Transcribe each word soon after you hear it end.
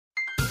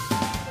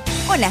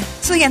Hola,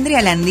 soy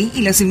Andrea Landi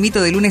y los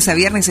invito de lunes a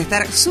viernes a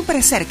estar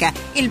SuperCerca,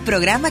 el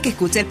programa que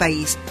escucha el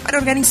país, para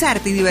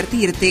organizarte y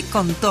divertirte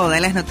con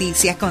todas las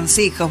noticias,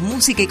 consejos,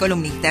 música y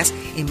columnistas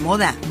en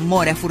moda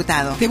Mora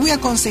Furtado. Te voy a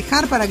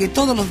aconsejar para que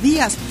todos los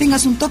días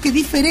tengas un toque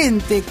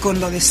diferente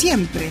con lo de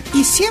siempre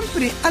y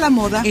siempre a la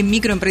moda. En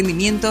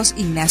microemprendimientos,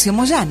 Ignacio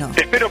Moyano.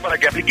 Te espero para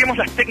que apliquemos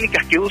las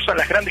técnicas que usan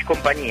las grandes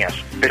compañías,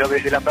 pero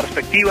desde la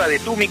perspectiva de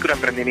tu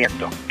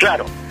microemprendimiento.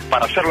 Claro,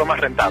 para hacerlo más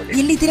rentable.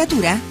 Y en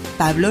literatura,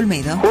 Pablo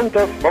Olmedo.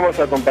 Juntos vamos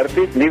a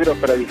compartir libros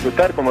para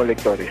disfrutar como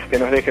lectores, que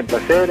nos dejen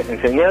placer,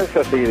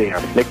 enseñanzas e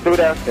ideas.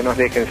 Lecturas que nos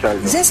dejen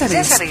saldo. Ya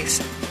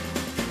sabés.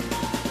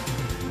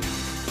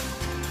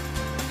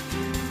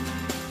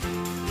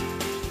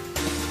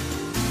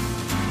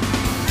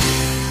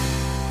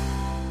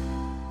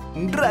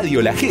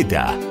 Radio La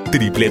Jeta,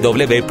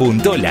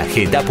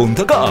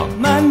 www.lajeta.com.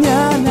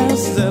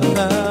 Mañanas de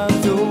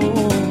radio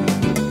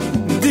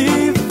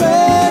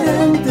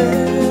diferentes.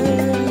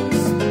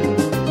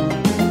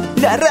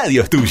 La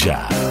radio es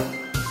tuya.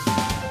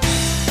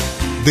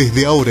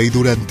 Desde ahora y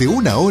durante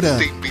una hora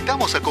te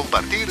invitamos a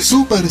compartir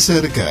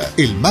SuperCerca,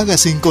 el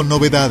magazine con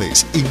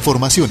novedades,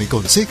 información y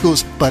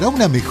consejos para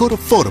una mejor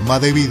forma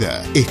de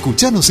vida.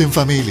 Escuchanos en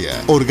familia,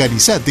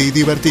 organizate y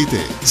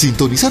divertite.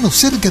 Sintonizanos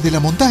cerca de la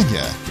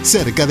montaña,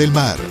 cerca del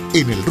mar,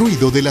 en el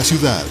ruido de la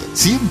ciudad.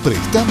 Siempre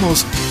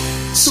estamos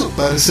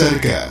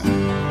SuperCerca.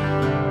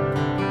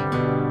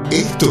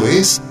 Esto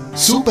es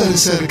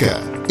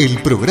SuperCerca,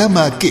 el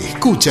programa que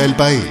escucha el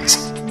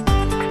país.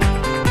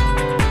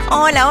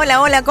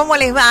 Hola, ¿cómo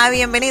les va?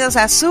 Bienvenidos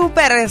a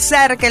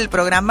SuperCerca, el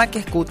programa que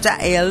escucha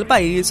el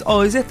país.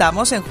 Hoy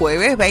estamos en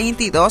jueves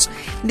 22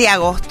 de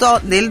agosto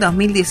del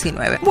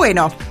 2019.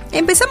 Bueno,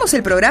 empezamos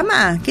el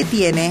programa. ¿Qué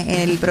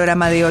tiene el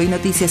programa de hoy?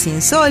 Noticias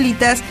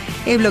insólitas,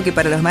 el bloque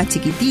para los más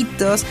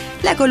chiquititos,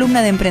 la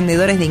columna de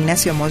emprendedores de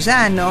Ignacio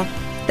Moyano,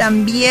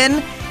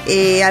 también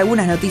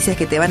algunas noticias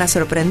que te van a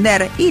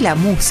sorprender y la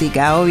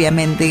música,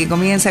 obviamente, que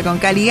comienza con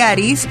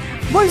Caligaris,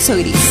 Bolso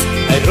Gris.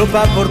 Hay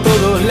ropa por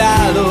todos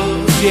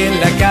lados y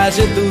en la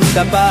calle tus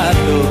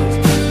zapatos.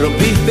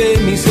 Rompiste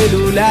mi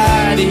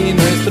celular y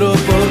nuestro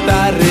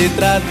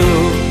portarretrato.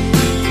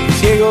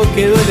 Ciego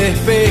quedó el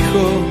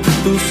espejo,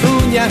 tus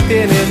uñas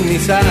tienen mi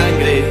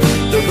sangre.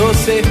 Los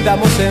dos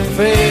estamos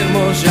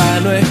enfermos, ya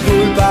no es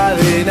culpa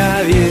de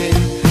nadie.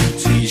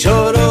 Si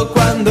lloro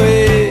cuando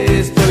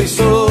estoy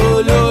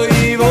solo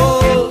y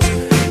vos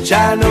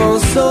ya no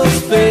sos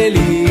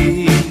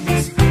feliz.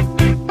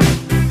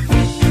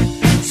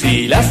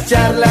 Si las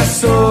charlas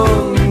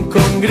son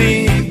con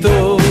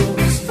gritos,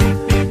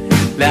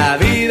 la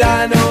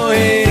vida no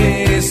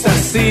es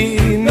así.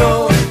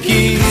 No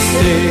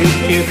quise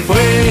que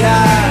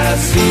fuera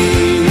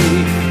así.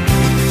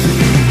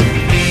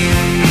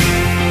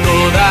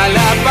 Toda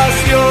la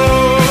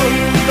pasión,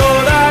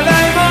 toda la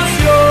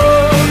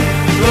emoción,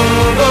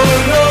 todos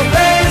los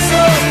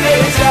besos que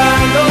ya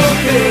no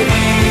te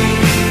di,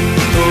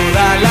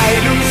 toda la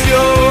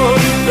ilusión,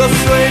 los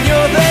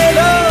sueños de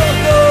los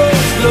dos,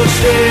 los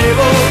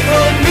llevo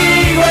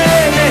conmigo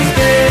en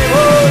este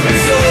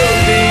bolso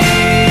gris.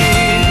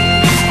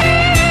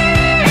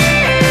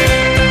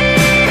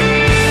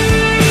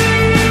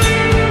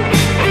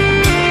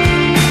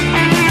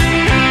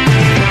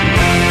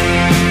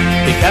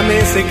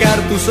 Déjame secar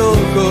tus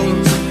ojos,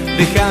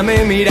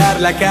 déjame mirar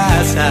la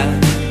casa,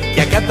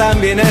 que acá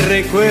también hay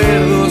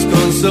recuerdos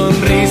con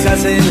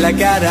sonrisas en la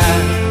cara.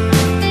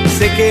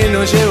 Sé que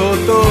no llevo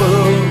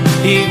todo,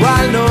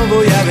 igual no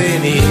voy a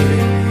venir.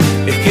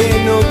 Es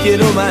que no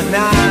quiero más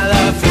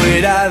nada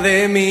fuera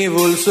de mi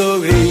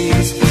bolso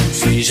gris.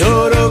 Si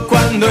lloro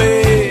cuando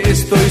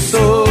estoy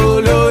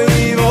solo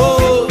y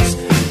vos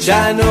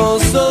ya no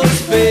sos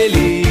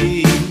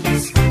feliz.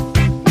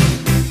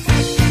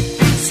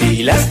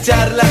 Si las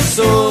charlas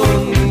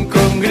son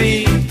con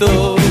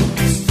gritos,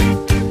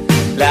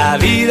 la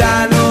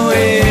vida no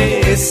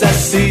es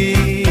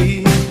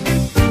así.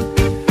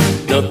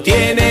 No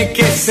tiene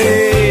que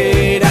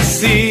ser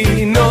así,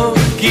 no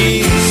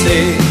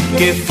quise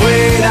que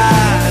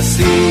fuera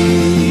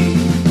así.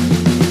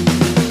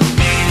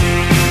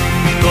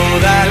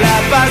 Toda la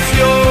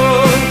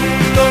pasión,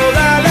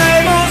 toda la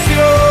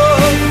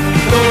emoción,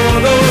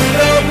 todos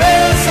los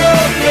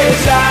besos que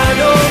ya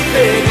no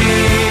te di,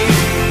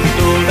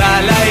 toda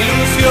la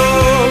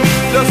ilusión,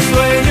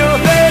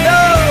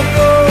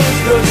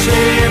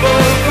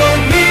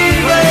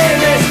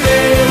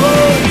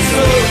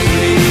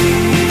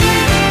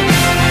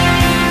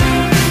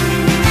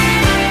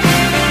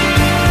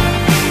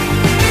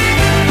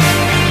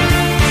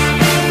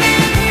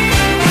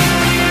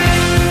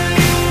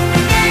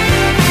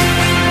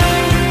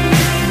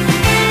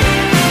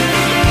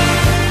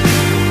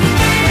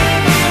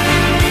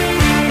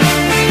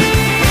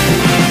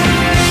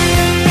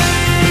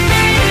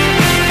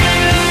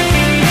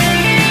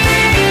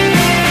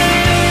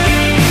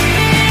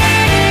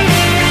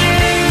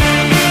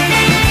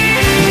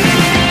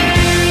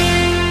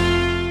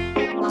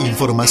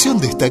 información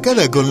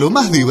destacada con lo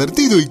más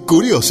divertido y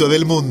curioso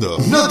del mundo.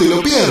 No te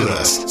lo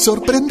pierdas.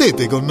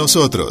 Sorprendete con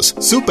nosotros.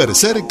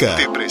 SuperCerca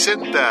te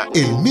presenta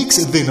el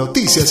mix de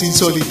noticias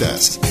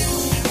insólitas.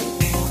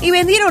 Y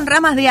vendieron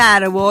ramas de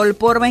árbol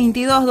por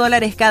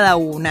 $22 cada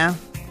una.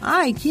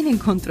 Ay, ¿quién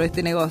encontró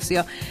este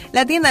negocio?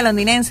 La tienda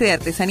londinense de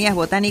artesanías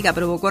botánicas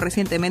provocó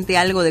recientemente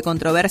algo de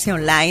controversia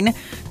online,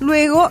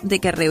 luego de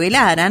que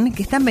revelaran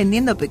que están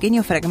vendiendo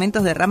pequeños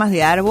fragmentos de ramas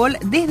de árbol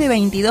desde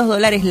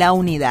 $22 la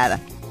unidad.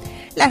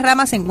 Las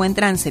ramas se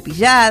encuentran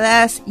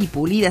cepilladas y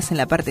pulidas en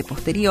la parte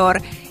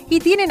posterior y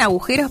tienen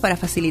agujeros para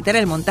facilitar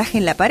el montaje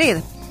en la pared.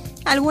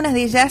 Algunas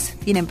de ellas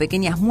tienen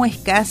pequeñas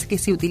muescas que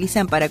se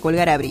utilizan para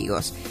colgar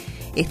abrigos.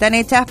 Están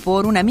hechas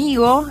por un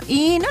amigo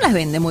y no las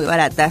vende muy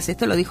baratas,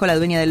 esto lo dijo la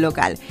dueña del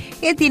local.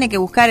 Él tiene que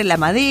buscar en la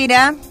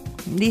madera,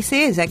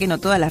 dice, ya que no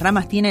todas las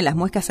ramas tienen las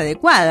muescas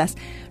adecuadas.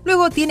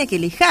 Luego tiene que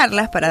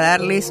lijarlas para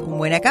darles un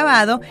buen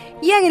acabado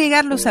y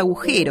agregar los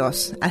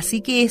agujeros.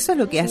 Así que eso es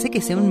lo que hace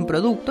que sea un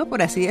producto,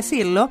 por así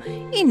decirlo,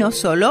 y no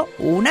solo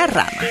una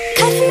rama.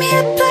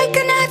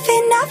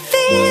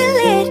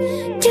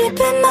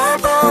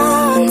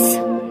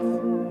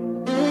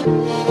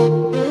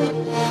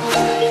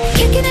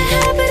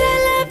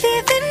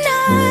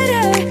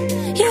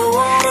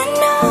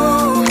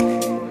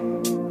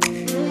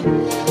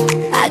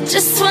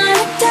 Just wanna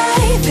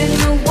dive in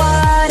the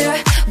water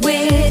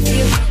with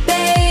you,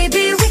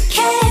 baby. We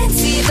can't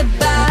see the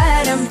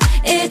bottom.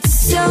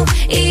 It's so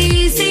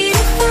easy to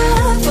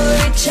fall for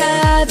each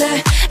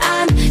other.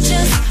 I'm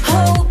just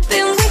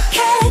hoping we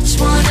catch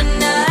one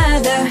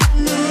another.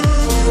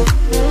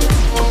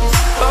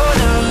 Oh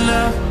na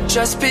na,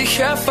 just be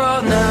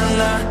careful, na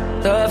na.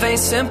 Love ain't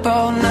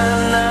simple,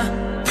 na na.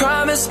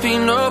 Promise me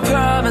no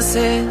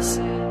promises.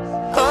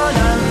 Oh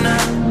na na,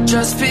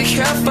 just be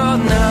careful,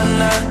 na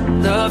na.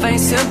 Love ain't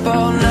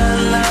simple, na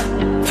na.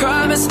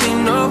 Promise me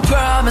no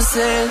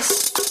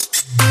promises.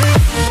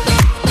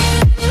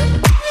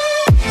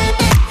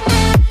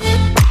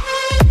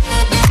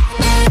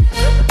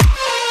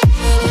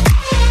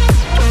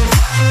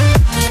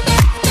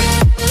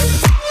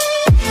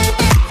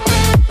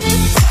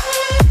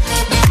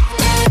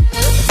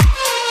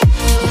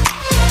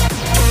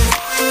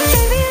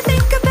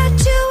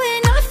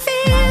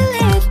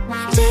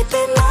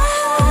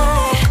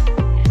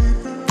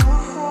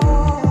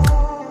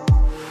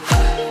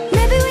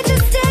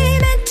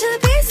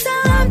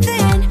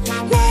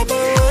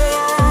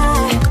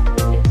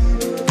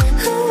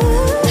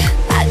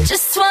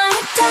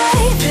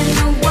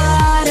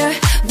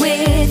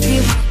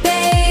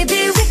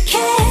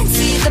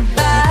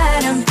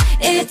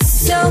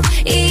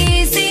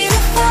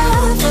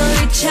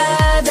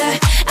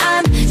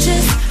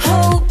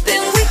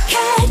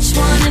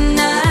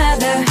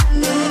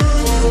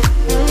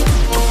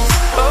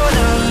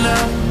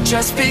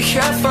 Just be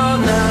careful,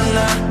 na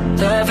na.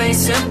 Love ain't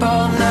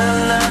simple,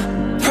 na na.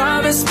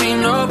 Promise me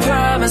no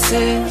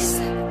promises.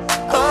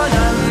 Oh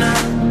na na.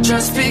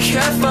 Just be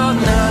careful,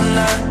 na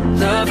na.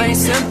 Love ain't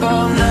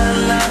simple, na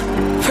na.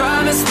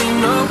 Promise me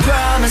no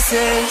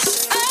promises.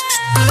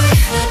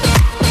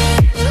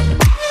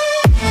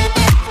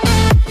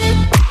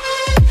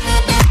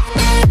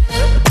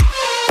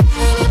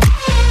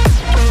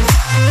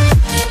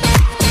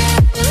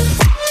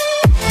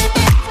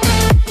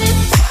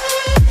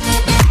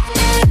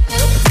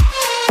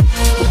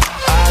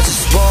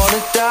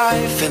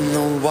 In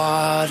the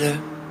water,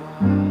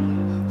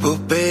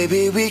 but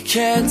baby we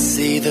can't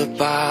see the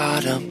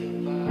bottom.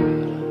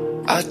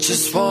 I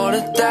just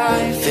wanna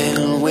dive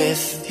in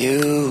with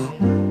you.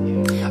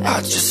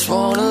 I just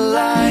wanna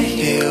lie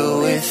here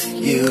with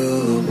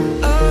you.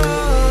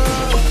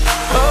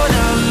 Oh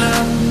no no,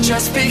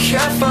 just be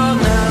careful,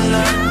 no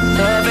no.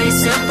 Love ain't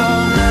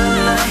simple, no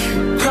no.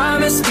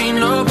 Promise me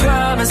no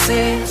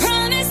promises.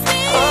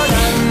 Oh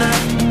no no,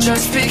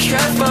 just be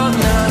careful,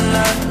 no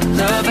no.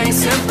 Love ain't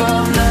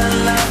simple, no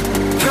no.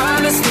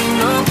 Promise me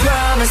no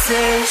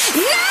promises.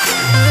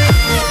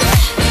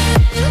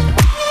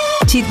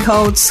 Cheat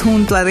Codes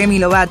junto a Demi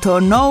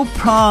Lovato, No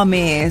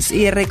Promise.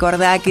 Y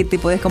recordá que te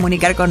podés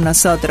comunicar con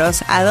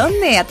nosotros. ¿A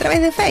dónde? A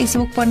través de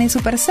Facebook, pone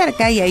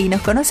SuperCerca y ahí nos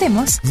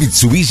conocemos.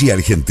 Mitsubishi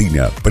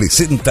Argentina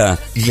presenta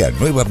la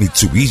nueva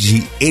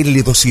Mitsubishi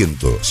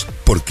L200.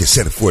 Porque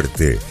ser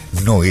fuerte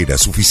no era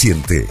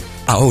suficiente.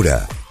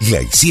 Ahora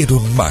la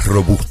hicieron más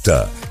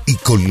robusta y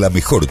con la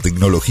mejor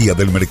tecnología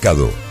del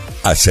mercado.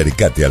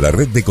 Acércate a la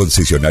red de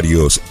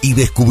concesionarios y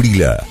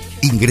descubrila.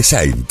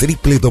 Ingresá en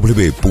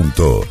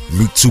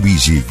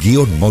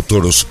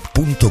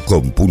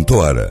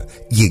www.mitsubishi-motors.com.ar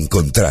y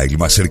encontrá el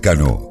más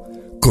cercano.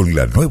 Con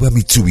la nueva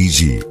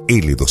Mitsubishi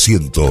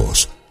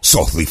L200,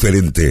 sos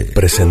diferente.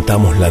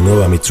 Presentamos la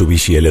nueva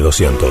Mitsubishi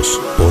L200.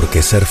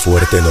 Porque ser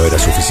fuerte no era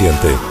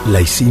suficiente,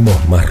 la hicimos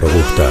más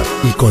robusta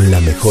y con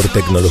la mejor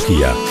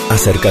tecnología.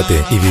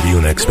 Acércate y viví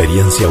una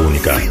experiencia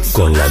única.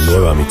 Con la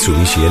nueva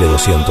Mitsubishi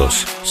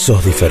L200,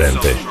 sos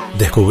diferente.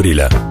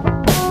 Descubrila.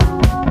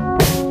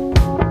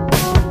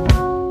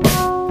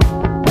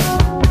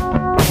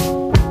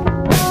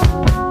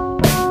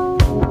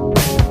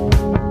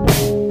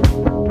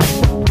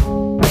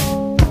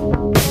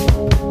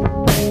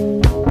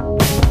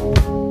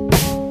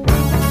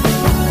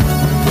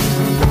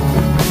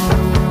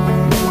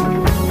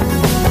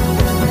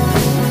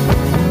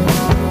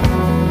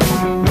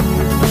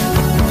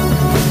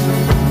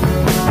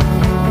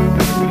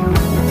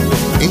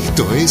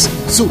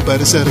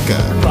 SuperCerca.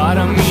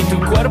 Para mí tu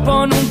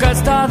cuerpo nunca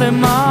está de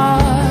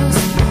más.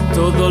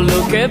 Todo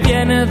lo que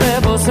viene de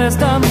vos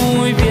está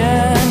muy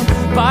bien.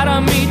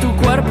 Para mí tu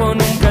cuerpo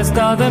nunca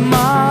está de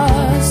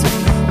más.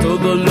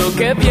 Todo lo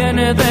que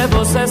viene de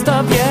vos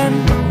está bien.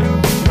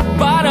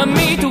 Para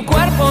mí tu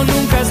cuerpo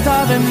nunca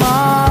está de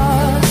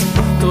más.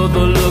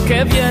 Todo lo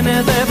que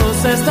viene de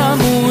vos está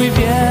muy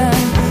bien.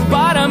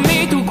 Para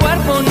mí tu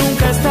cuerpo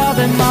nunca está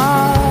de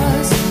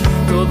más.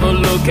 Todo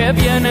lo que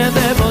viene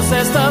de vos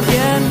está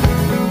bien.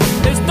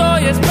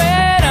 Estoy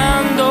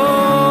esperando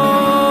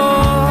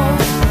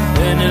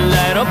en el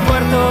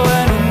aeropuerto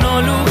en un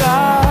no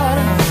lugar.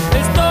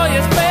 Estoy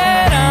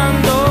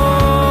esperando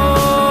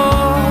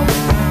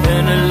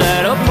en el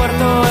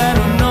aeropuerto en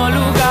un no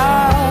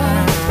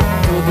lugar.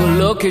 Todo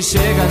lo que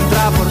llega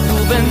entra por tu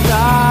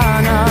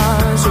ventana.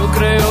 Yo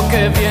creo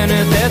que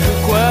viene de tu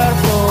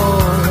cuerpo.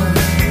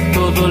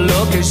 Todo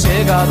lo que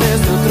llega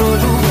desde otro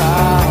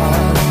lugar.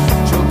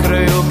 Yo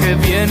creo que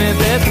viene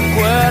de tu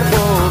cuerpo.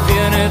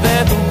 Viene de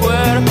tu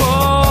cuerpo.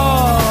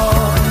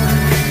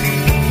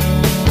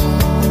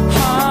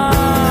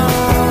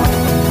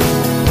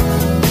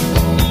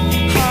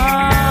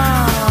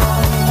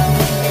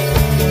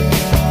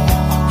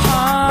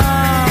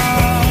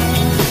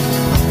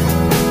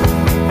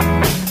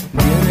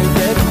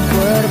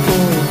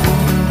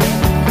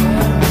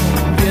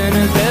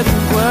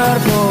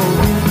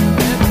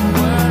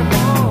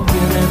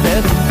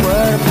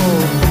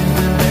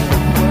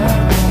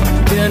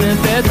 Viene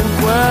de tu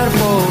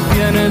cuerpo,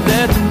 viene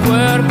de tu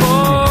cuerpo.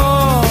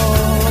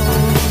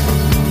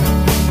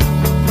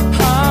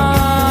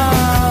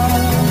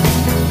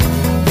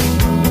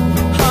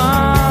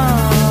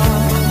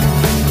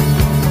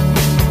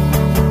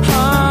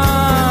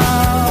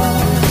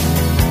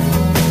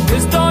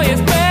 Estoy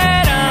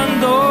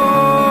esperando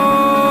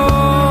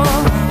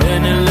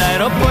en el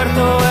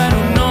aeropuerto en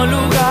un no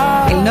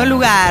lugar. El no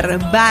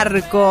lugar,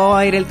 barco,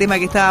 era el tema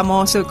que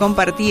estábamos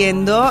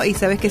compartiendo. Y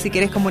sabes que si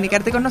quieres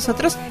comunicarte con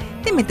nosotros,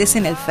 te metes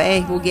en el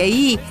Facebook y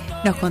ahí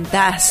nos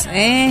contás,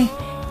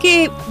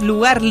 qué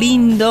lugar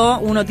lindo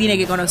uno tiene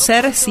que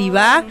conocer si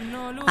va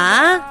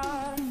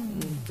a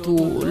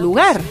tu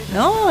lugar,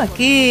 ¿no? A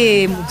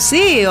qué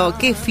museo,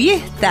 qué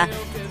fiesta,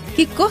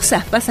 qué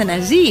cosas pasan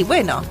allí.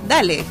 Bueno,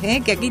 dale,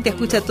 que aquí te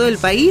escucha todo el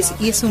país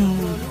y es un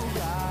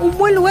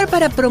buen lugar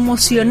para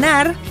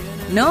promocionar,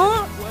 ¿no?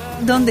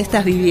 Dónde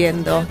estás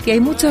viviendo, que hay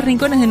muchos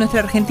rincones de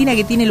nuestra Argentina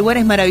que tienen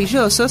lugares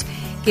maravillosos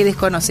que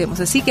desconocemos.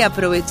 Así que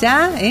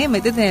aprovechá,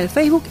 metete en el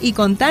Facebook y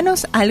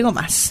contanos algo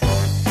más.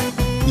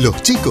 Los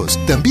chicos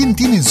también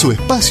tienen su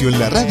espacio en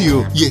la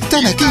radio y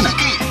están aquí.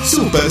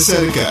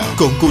 SuperCerca,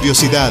 con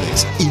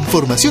curiosidades,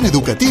 información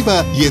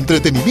educativa y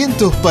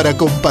entretenimientos para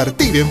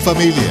compartir en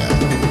familia.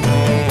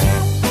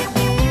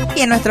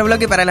 Y en nuestro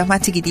bloque para los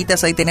más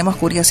chiquititos hoy tenemos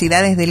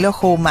curiosidades del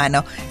ojo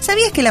humano.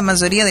 ¿Sabías que la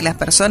mayoría de las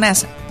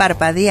personas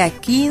parpadea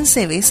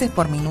 15 veces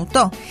por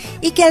minuto?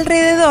 Y que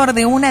alrededor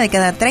de 1 de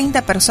cada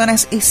 30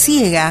 personas es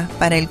ciega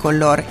para el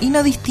color y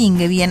no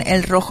distingue bien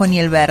el rojo ni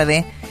el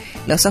verde.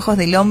 Los ojos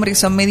del hombre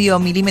son medio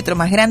milímetro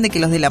más grandes que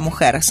los de la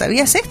mujer.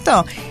 ¿Sabías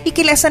esto? Y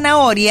que la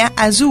zanahoria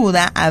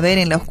ayuda a ver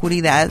en la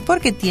oscuridad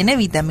porque tiene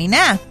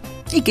vitamina A.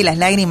 Y que las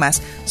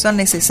lágrimas son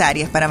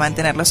necesarias para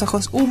mantener los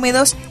ojos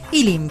húmedos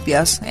y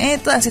limpios.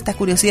 Todas estas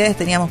curiosidades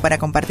teníamos para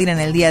compartir en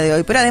el día de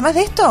hoy. Pero además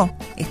de esto,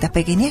 estas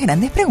pequeñas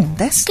grandes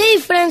preguntas. ¿Qué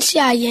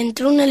diferencia hay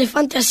entre un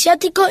elefante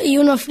asiático y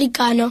uno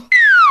africano?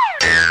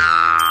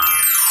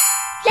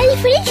 La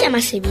diferencia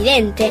más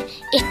evidente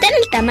está en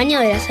el tamaño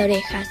de las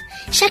orejas,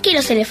 ya que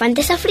los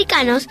elefantes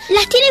africanos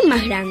las tienen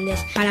más grandes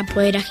para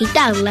poder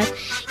agitarlas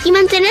y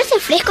mantenerse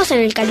frescos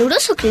en el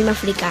caluroso clima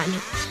africano.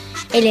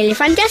 El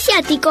elefante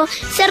asiático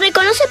se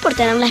reconoce por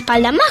tener la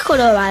espalda más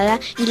jorobada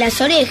y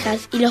las orejas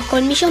y los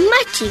colmillos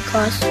más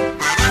chicos.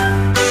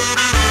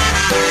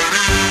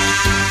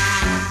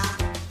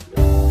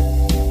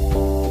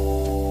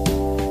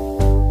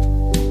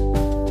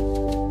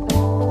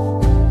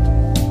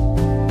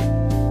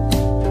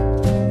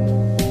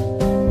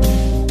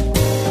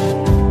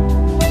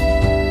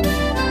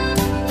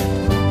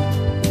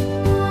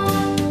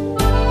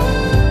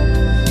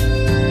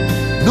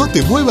 No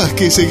te muevas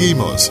que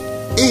seguimos.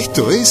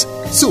 Esto es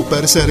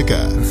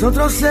SuperCerca.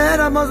 Nosotros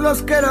éramos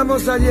los que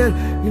éramos ayer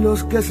y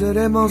los que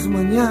seremos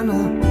mañana.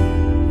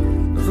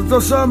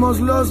 Nosotros somos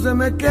los de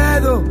me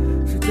quedo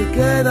si te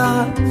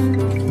quedas.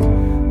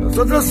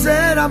 Nosotros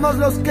éramos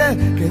los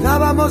que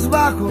quedábamos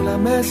bajo la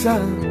mesa.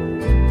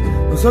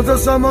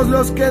 Nosotros somos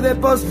los que de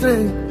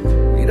postre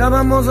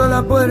mirábamos a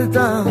la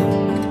puerta.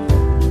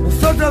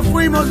 Nosotros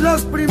fuimos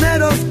los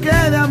primeros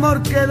que de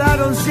amor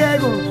quedaron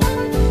ciegos.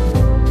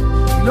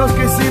 Los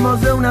que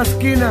hicimos de una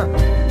esquina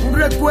un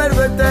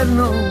recuerdo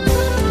eterno.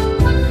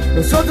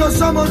 Nosotros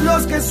somos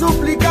los que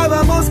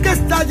suplicábamos que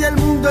estalle el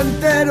mundo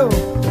entero.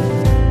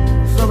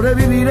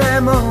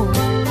 Sobreviviremos,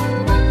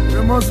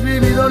 pero hemos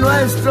vivido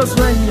nuestro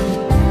sueño.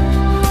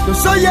 Yo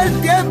soy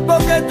el tiempo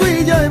que tú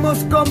y yo hemos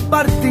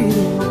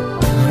compartido.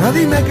 Ahora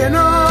dime que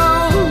no,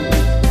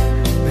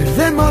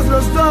 perdemos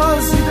los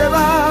dos si te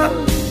vas.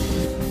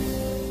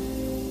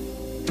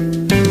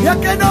 Ya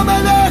que no me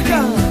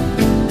dejas,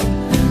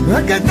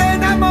 a que te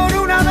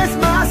enamoro una vez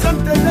más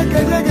antes de que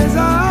llegues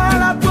a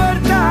la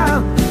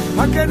puerta.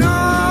 A que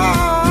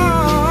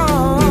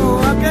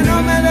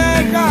no me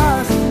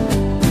dejas,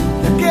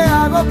 que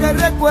hago que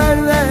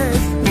recuerdes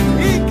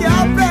y que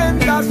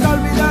aprendas a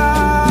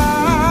olvidar.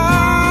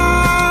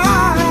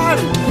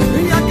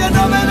 Y a que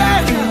no me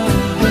dejas,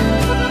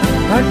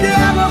 a que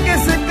hago que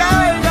se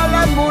caiga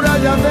la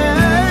muralla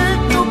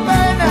de tu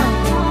pena.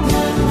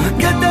 A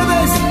que te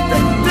des, te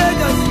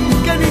entregas,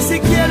 que ni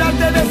siquiera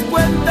te des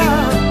cuenta.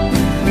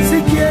 Si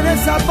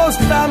quieres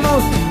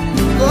apostamos,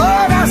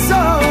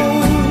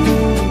 corazón.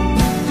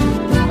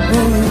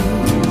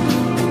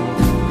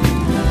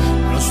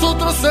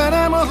 Nosotros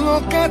seremos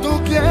lo que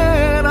tú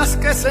quieras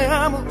que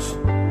seamos.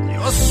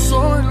 Yo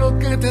soy lo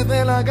que te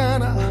dé la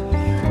gana.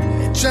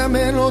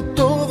 Échamelo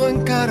todo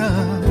en cara.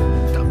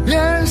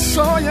 También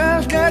soy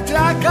el que te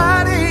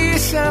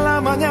acaricia en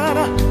la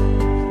mañana.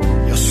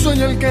 Yo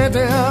soy el que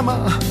te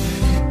ama.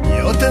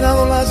 Yo te he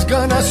dado las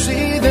ganas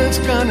y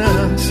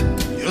desganas.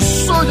 Yo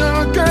soy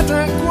el que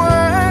te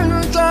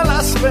cuenta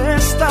las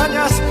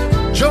pestañas.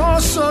 Yo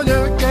soy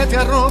el que te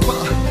arropa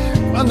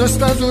cuando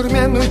estás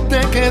durmiendo y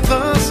te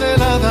quedas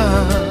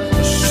helada.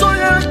 Yo soy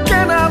el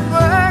que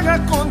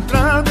navega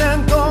contra el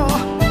viento.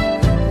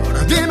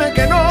 Ahora dime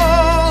que no,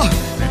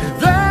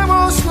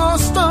 perdemos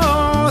los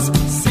dos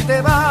si te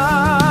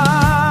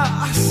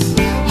vas.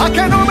 A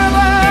que no me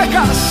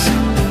dejas,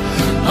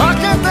 a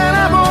que te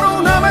enamoro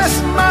una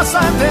vez más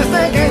antes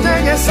de que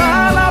llegues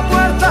a la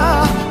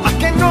puerta.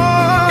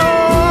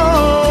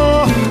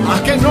 A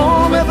que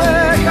no me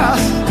dejas,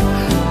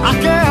 a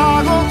que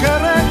hago que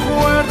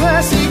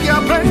recuerdes y que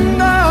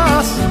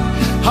aprendas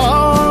a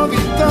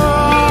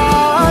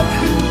olvidar.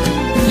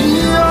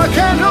 Y a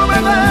que no me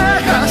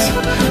dejas,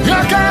 y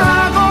a que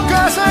hago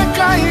que se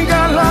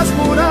caigan las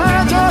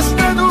murallas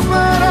de tu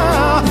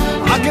vera. A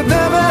que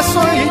te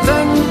beso y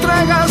te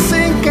entregas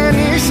sin que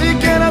ni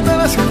siquiera te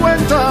des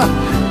cuenta.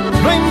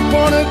 No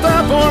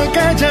importa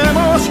porque ya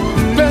hemos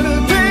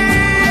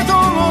perdido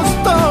los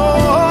dos.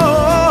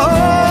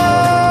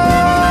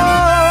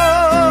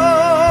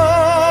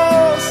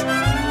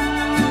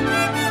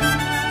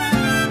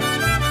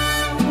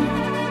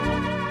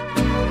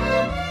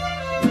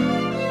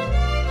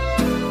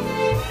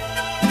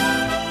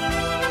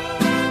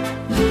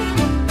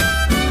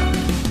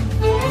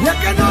 Ya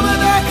que no me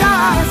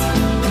dejas,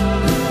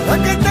 a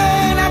que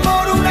te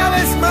enamoro una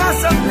vez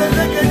más antes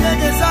de que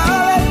llegues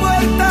a la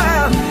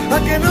puerta. A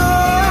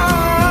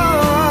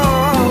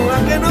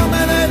que no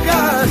me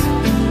dejas,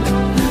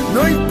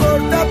 no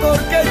importa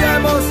porque ya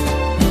hemos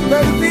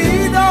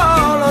perdido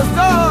los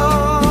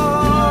dos.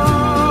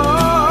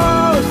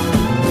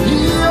 Y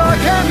a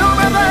que no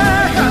me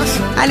dejas.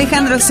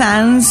 Alejandro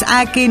Sanz,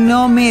 a que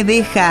no me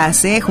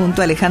dejas,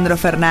 junto a Alejandro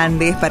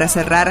Fernández para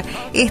cerrar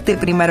este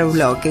primer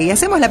bloque. Y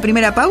hacemos la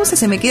primera pausa,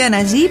 se me quedan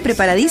allí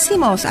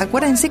preparadísimos.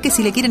 Acuérdense que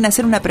si le quieren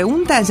hacer una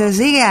pregunta, ya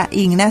llega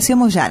Ignacio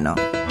Moyano.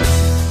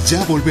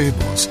 Ya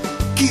volvemos.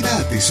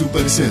 Quédate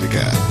súper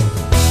cerca.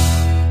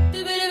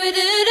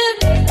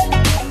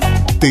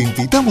 Te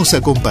invitamos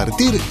a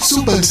compartir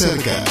Súper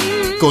Cerca,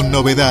 con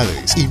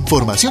novedades,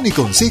 información y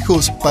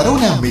consejos para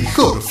una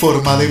mejor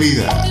forma de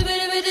vida.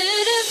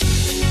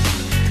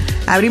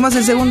 Abrimos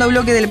el segundo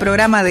bloque del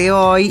programa de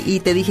hoy y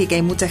te dije que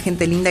hay mucha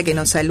gente linda que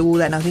nos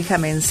saluda, nos deja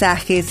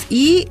mensajes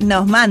y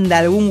nos manda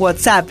algún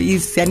WhatsApp y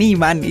se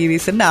animan y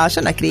dicen, no,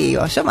 yo no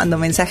escribo, yo mando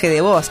mensaje de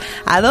voz.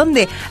 ¿A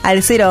dónde?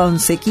 Al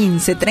 011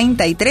 15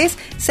 33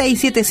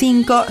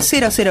 675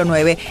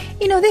 009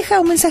 y nos deja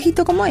un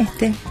mensajito como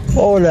este.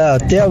 Hola,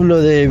 te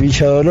hablo de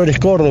Villa Dolores,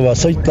 Córdoba,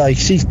 soy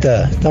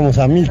taxista, estamos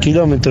a 1000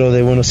 kilómetros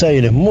de Buenos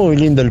Aires, muy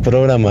lindo el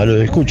programa,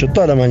 lo escucho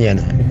toda la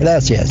mañana,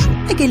 gracias.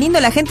 Ay, qué lindo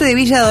la gente de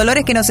Villa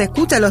Dolores que nos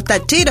escucha, los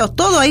tacheros,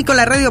 todo ahí con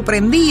la radio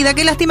prendida,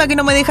 qué lástima que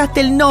no me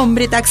dejaste el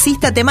nombre,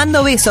 taxista, te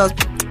mando besos.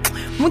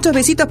 Muchos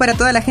besitos para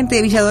toda la gente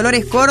de Villa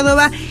Dolores,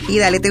 Córdoba, y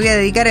dale, te voy a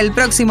dedicar el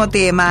próximo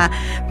tema,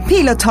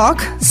 Pillow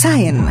Talk,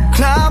 Zion.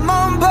 Climb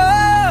on board.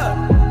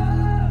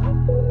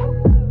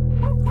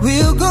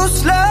 We'll go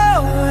slow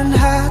and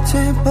high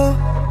tempo,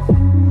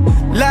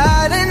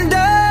 light and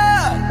dark.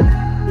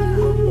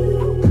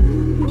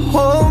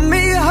 Hold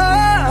me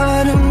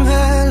hard and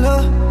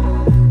mellow.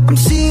 I'm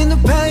seeing the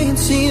pain,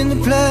 seeing the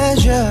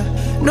pleasure.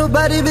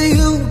 Nobody but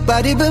you,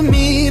 body but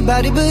me,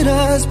 body but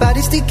us,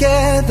 bodies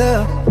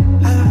together.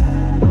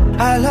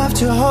 I love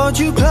to hold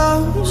you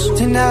close,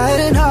 tonight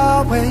and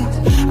always.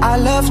 I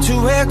love to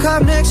wake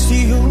up next to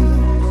you.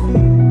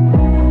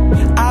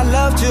 I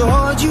love to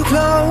hold you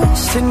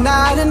close,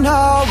 tonight and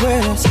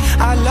always.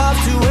 I love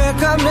to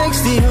wake up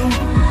next to you.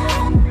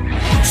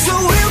 So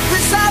we'll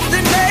piss off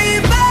the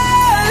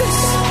neighbors,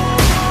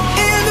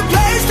 in the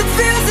place that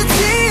feels the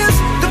tears,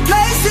 the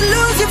place to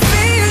lose your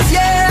fears,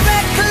 yeah,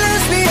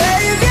 reckless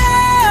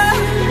behavior.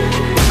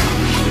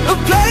 A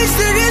place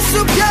that is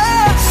so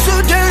pure, so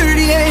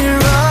dirty and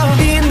raw.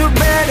 In the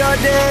better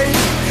day,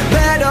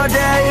 better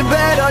day,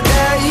 better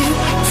day.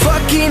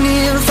 Fucking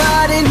and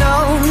fighting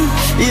on.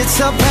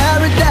 It's a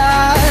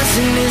paradise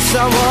and it's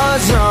a war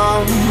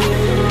zone.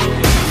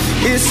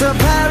 It's It's a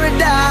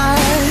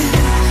paradise,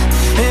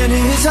 and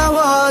here's I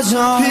was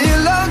on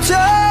pillow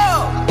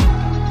talk.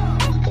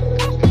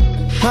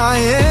 My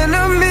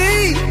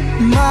enemy,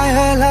 my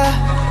ally,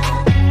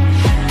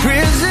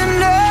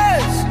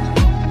 prisoners.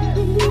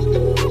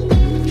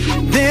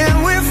 Then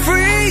we're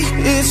free,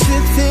 it's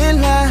a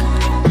thin line.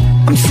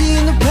 I'm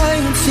seeing the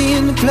pain,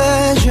 seeing the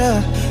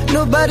pleasure.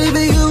 Nobody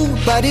but you,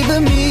 body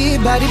but me,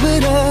 body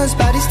but us,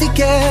 bodies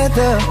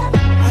together.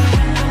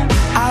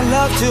 I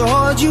love to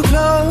hold you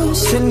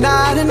close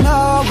tonight and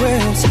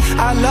always.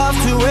 I love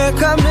to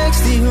wake up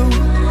next to you.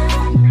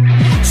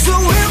 So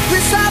we'll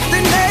piss off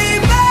the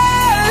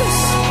neighbors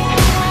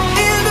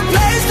in the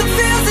place that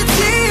feels the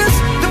tears,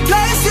 the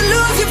place you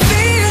lose your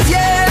fears,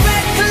 yeah,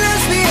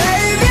 reckless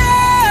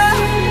behavior.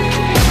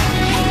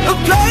 A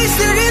place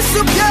that is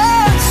so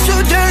pure, so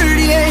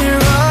dirty and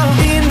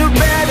rough. In the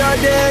better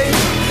day,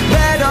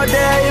 better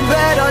day,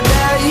 better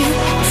day.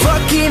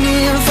 Fucking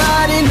and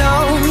fighting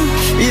on.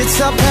 It's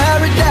a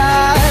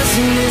paradise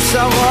and it's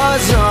a war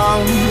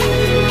zone.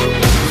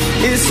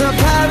 It's a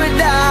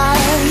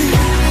paradise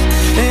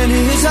and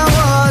it's a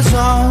war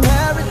zone.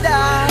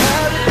 Paradise,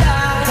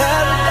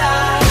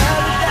 paradise,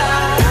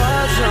 paradise,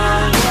 war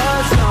zone,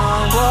 war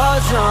zone, war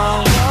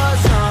zone, war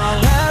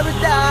zone.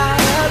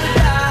 Paradise,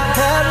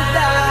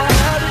 paradise,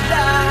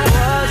 paradise,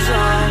 war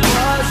zone,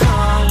 war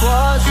zone,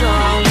 war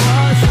zone,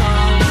 war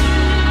zone.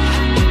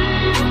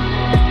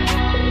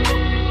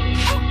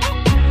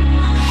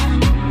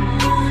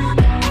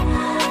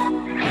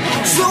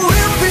 So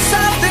we'll piss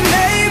off the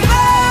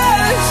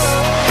neighbors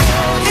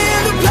in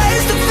the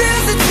place that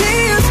feels the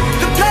tears,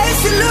 the place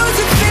you lose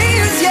your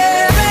fears,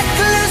 yeah,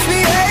 reckless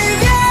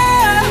behavior.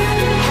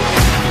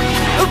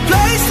 A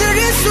place that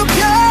is so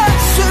pure,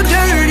 so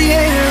dirty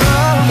and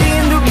rough.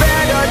 In the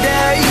better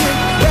day,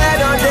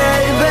 better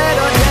day,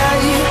 better day.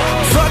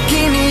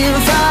 Fucking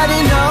and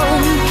fighting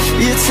on.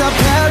 It's a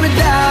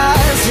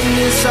paradise and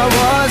it's a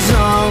war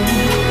zone.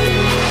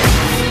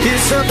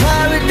 It's a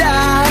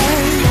paradise.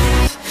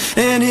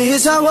 And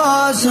here's our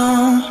war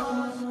zone.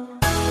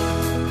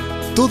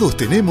 Todos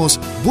tenemos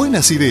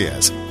buenas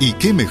ideas y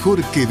qué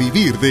mejor que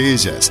vivir de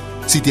ellas.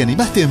 Si te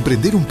animaste a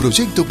emprender un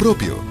proyecto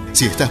propio,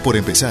 si estás por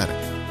empezar,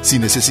 si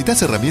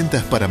necesitas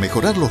herramientas para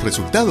mejorar los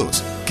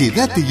resultados,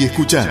 quédate y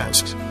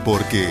escuchanos,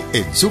 porque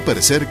en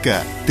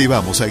SuperCerca te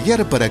vamos a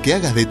guiar para que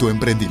hagas de tu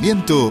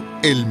emprendimiento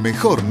el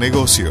mejor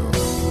negocio.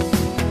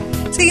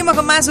 Seguimos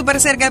con más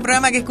SuperCerca, el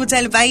programa que escucha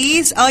el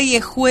país. Hoy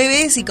es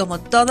jueves y como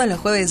todos los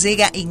jueves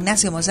llega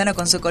Ignacio Moyano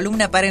con su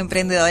columna para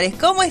emprendedores.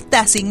 ¿Cómo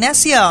estás,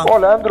 Ignacio?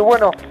 Hola, Andrew.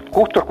 Bueno,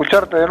 gusto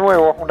escucharte de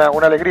nuevo.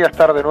 Una alegría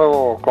estar de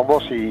nuevo con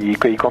vos y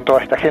con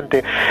toda esta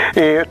gente.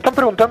 Están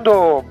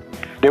preguntando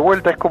de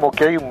vuelta, es como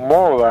que hay un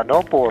moda,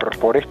 ¿no?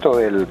 Por esto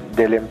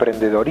del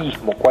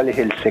emprendedorismo. ¿Cuál es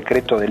el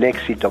secreto del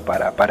éxito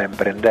para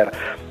emprender?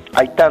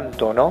 Hay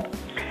tanto, ¿no?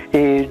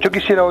 Yo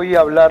quisiera hoy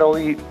hablar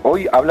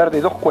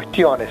de dos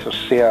cuestiones, o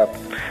sea,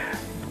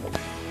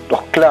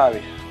 dos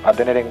claves a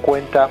tener en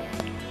cuenta,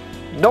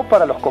 no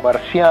para los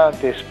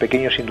comerciantes,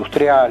 pequeños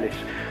industriales,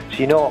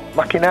 sino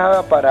más que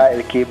nada para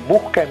el que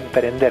busca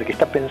emprender, que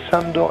está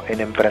pensando en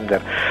emprender.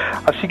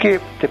 Así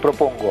que te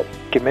propongo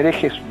que me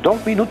dejes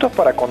 2 minutos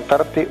para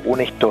contarte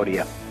una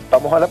historia.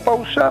 Vamos a la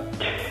pausa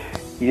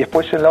y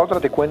después en la otra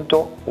te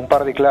cuento un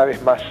par de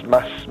claves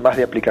más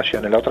de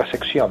aplicación, en la otra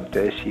sección,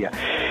 te decía.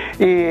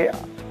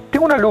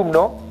 Tengo un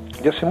alumno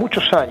de hace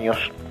muchos años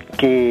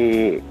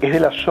que es de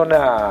la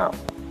zona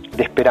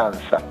de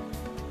Esperanza,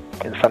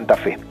 en Santa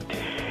Fe.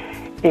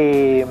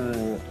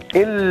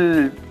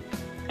 Él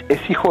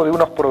es hijo de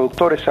unos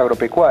productores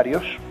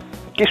agropecuarios,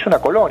 que es una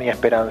colonia,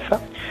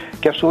 Esperanza,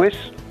 que a su vez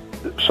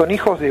son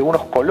hijos de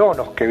unos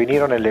colonos que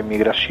vinieron en la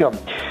inmigración,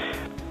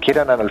 que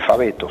eran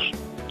analfabetos.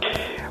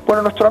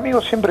 Bueno, nuestro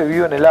amigo siempre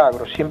vivió en el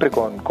agro, siempre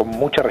con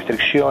mucha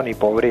restricción y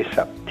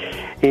pobreza.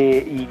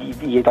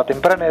 Y a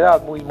temprana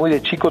edad, muy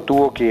de chico,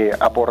 tuvo que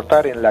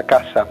aportar en la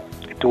casa,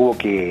 tuvo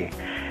que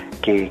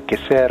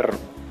ser,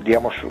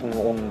 digamos,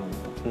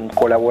 un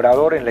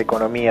colaborador en la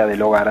economía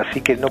del hogar,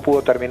 así que no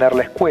pudo terminar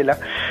la escuela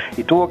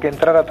y tuvo que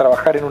entrar a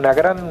trabajar en una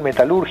gran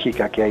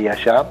metalúrgica que hay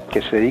allá,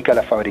 que se dedica a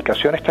la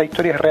fabricación, esta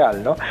historia es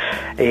real, ¿no?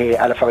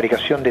 A la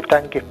fabricación de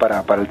tanques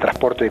para el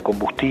transporte de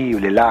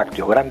combustible,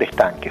 lácteos, grandes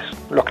tanques.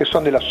 Los que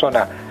son de la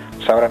zona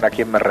sabrán a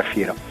quién me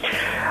refiero.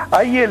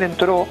 Ahí él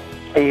entró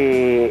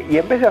y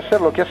en vez de hacer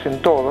lo que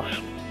hacen todos,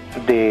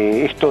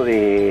 de esto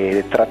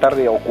de tratar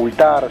de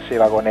ocultarse,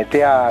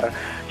 vagonetear,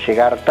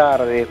 llegar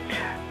tarde,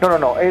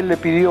 no, él le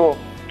pidió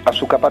a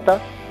su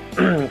capataz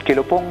que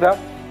lo ponga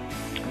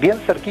bien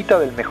cerquita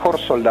del mejor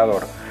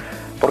soldador,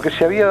 porque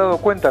se había dado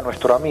cuenta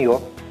nuestro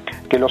amigo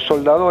que los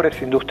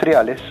soldadores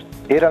industriales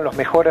eran los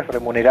mejores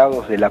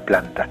remunerados de la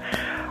planta.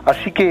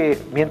 Así que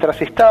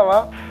mientras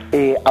estaba,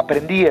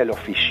 aprendía el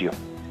oficio.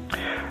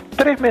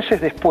 3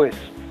 meses después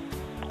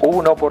hubo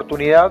una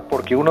oportunidad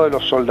porque uno de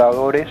los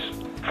soldadores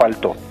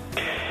faltó.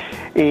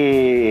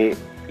 Y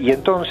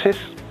entonces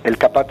el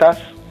capataz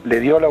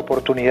le dio la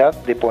oportunidad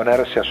de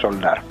ponerse a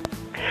soldar.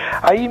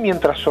 Ahí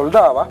mientras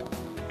soldaba,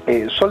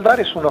 soldar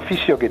es un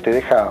oficio que te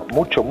deja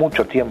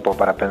mucho tiempo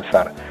para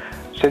pensar.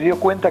 se dio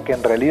cuenta que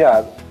en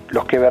realidad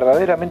los que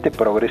verdaderamente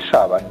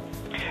progresaban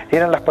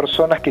eran las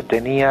personas que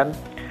tenían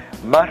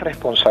más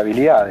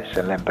responsabilidades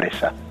en la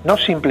empresa, no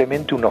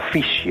simplemente un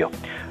oficio,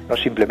 no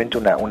simplemente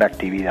una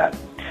actividad.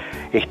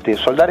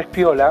 Soldar es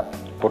piola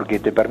porque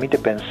te permite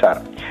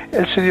pensar.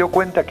 Él se dio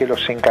cuenta que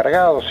los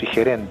encargados y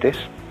gerentes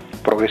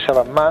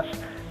progresaban más,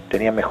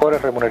 tenían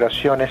mejores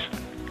remuneraciones,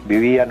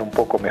 vivían un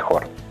poco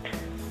mejor.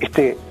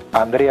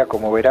 Andrea,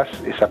 como verás,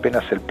 es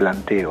apenas el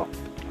planteo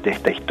de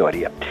esta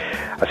historia.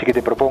 Así que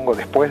te propongo,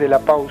 después de la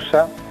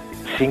pausa,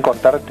 sin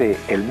contarte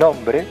el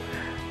nombre,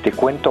 te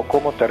cuento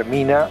cómo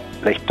termina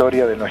la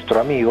historia de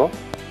nuestro amigo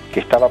que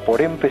estaba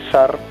por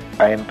empezar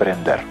a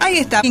emprender. Ahí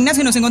está.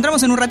 Ignacio, nos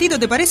encontramos en un ratito,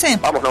 ¿te parece?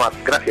 Vamos nomás,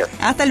 gracias.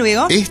 Hasta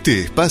luego.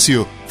 Este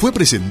espacio fue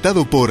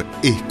presentado por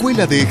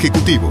Escuela de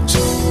Ejecutivos.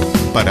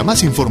 Para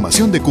más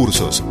información de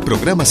cursos,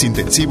 programas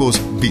intensivos,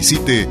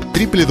 visite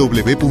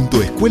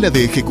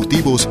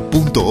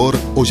www.escueladeejecutivos.org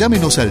o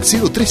llámenos al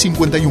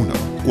 0351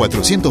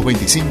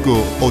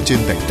 425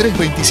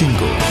 8325.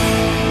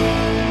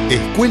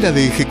 Escuela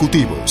de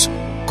Ejecutivos.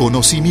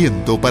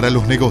 Conocimiento para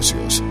los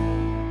negocios.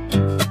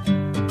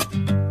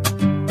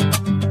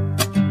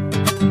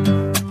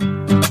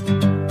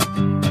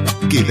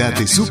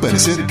 Quédate súper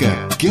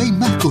cerca, que hay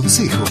más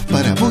consejos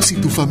para vos y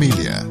tu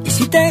familia. Y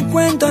si te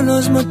cuento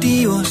los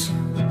motivos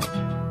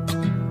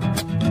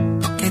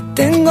que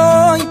tengo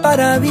hoy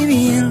para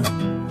vivir,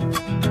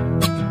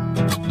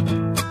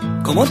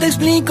 ¿cómo te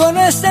explico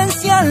lo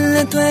esencial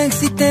de tu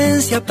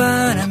existencia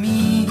para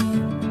mí?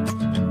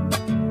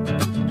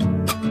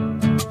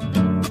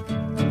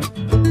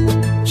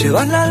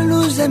 Llevas la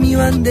luz de mi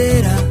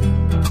bandera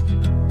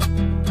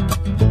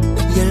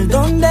y el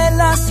don de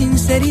la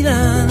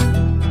sinceridad.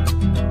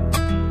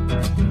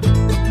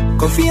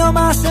 Confío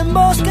más en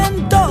vos que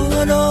en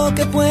todo lo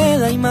que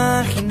pueda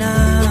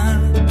imaginar.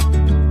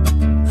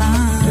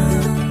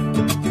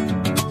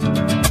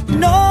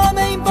 No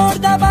me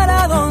importa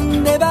para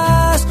dónde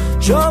vas,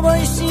 yo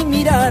voy sin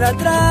mirar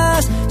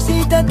atrás,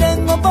 si te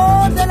tengo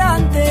por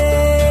delante.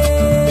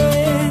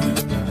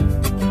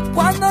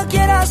 Cuando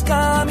quieras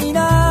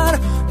caminar,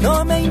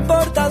 no me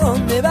importa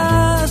dónde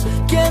vas,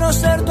 quiero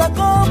ser tu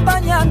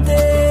acompañante.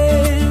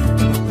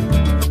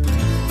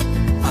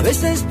 A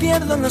veces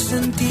pierdo los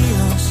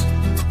sentidos,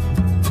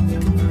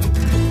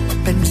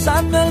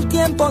 pensando el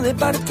tiempo de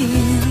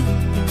partir.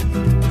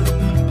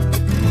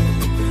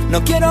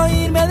 No quiero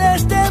irme de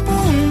este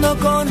mundo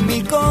con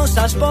mil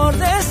cosas por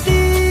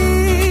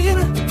decir.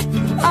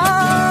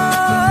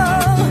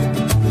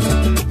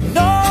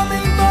 No me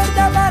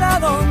importa para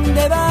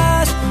dónde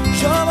vas,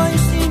 yo voy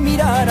sin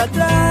mirar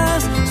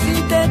atrás,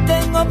 si te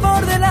tengo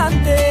por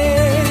delante.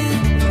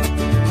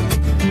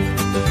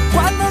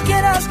 Cuando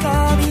quieras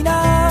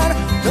caminar,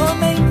 no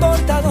me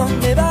importa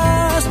dónde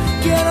vas,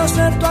 quiero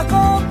ser tu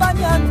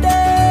acompañante.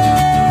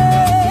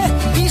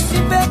 Y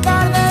sin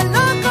pecar de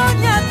loco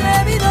ni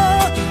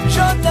atrevido,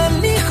 yo te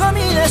elijo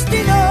mi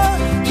destino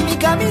y mi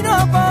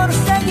camino por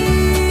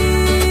seguir.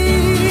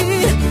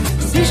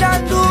 Si ya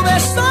anduve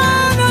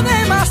solo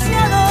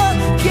demasiado,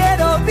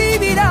 quiero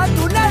vivir a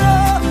tu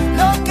lado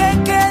lo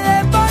que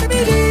quede por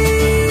vivir.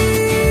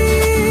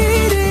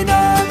 Y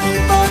no me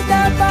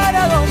importa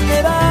para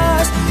dónde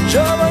vas,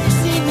 yo voy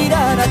sin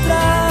mirar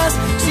atrás,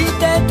 si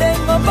te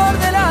tengo por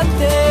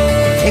delante.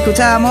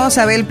 Escuchábamos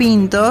a Abel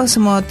Pintos,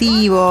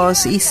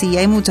 motivos, y sí,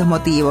 hay muchos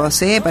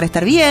motivos, para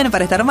estar bien,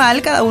 para estar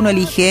mal, cada uno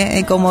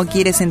elige cómo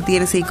quiere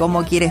sentirse y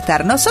cómo quiere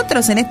estar.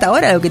 Nosotros en esta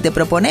hora lo que te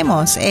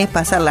proponemos es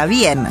pasarla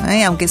bien,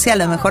 aunque sea a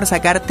lo mejor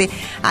sacarte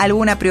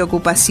alguna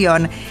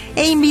preocupación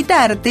e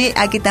invitarte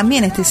a que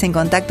también estés en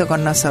contacto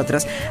con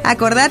nosotros.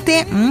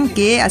 Acordate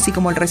que, así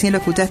como recién lo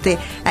escuchaste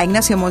a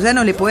Ignacio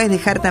Moyano, le puedes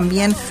dejar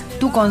también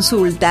tu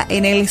consulta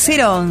en el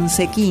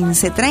 011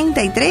 15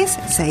 33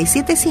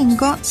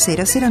 675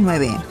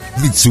 009.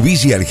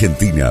 Mitsubishi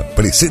Argentina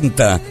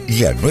presenta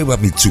la nueva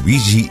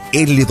Mitsubishi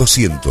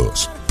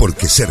L200,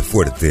 porque ser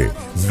fuerte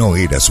no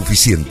era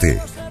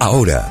suficiente.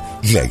 Ahora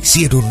la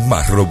hicieron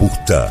más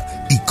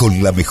robusta y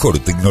con la mejor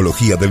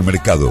tecnología del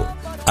mercado.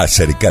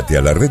 Acércate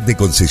a la red de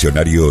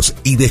concesionarios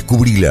y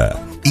descubrila.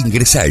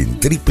 Ingresá en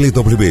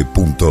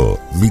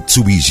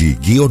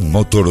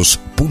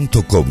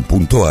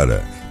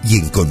www.mitsubishi-motors.com.ar y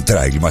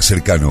encontrá el más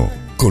cercano.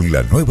 Con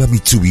la nueva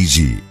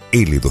Mitsubishi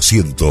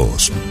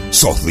L200,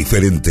 sos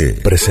diferente.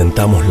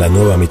 Presentamos la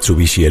nueva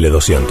Mitsubishi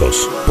L200.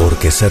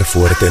 Porque ser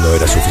fuerte no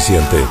era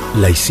suficiente,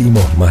 la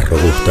hicimos más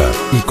robusta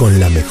y con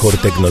la mejor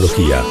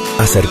tecnología.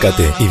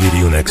 Acércate y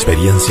viví una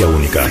experiencia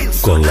única.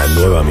 Con la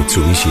nueva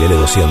Mitsubishi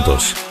L200,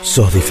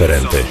 sos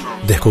diferente.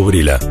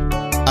 Descubrila.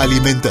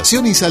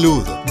 Alimentación y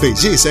salud,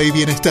 belleza y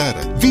bienestar,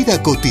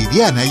 vida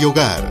cotidiana y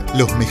hogar.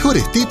 Los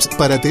mejores tips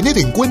para tener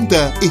en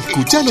cuenta,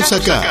 escuchalos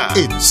acá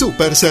en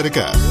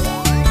SuperCerca.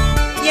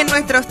 Y en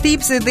nuestros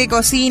tips de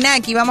cocina,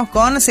 aquí vamos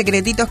con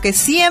secretitos que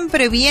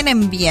siempre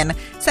vienen bien.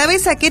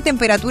 ¿Sabes a qué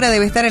temperatura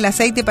debe estar el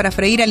aceite para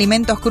freír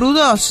alimentos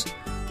crudos?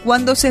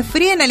 Cuando se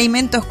fríen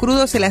alimentos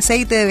crudos, el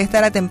aceite debe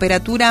estar a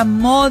temperatura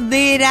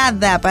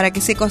moderada para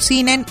que se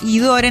cocinen y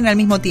doren al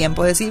mismo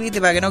tiempo. Es decir, ¿viste?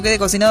 Para que no quede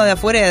cocinado de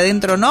afuera y de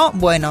adentro no.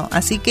 Bueno,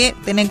 así que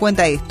ten en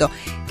cuenta esto.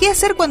 ¿Qué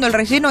hacer cuando el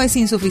relleno es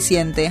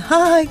insuficiente?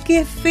 ¡Ay,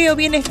 qué feo!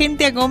 Viene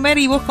gente a comer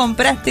y vos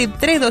compraste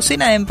 3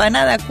 docenas de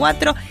empanada,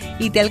 4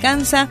 y te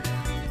alcanza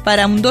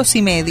para un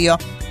 2,5.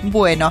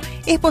 Bueno,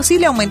 es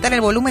posible aumentar el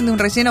volumen de un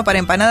relleno para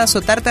empanadas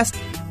o tartas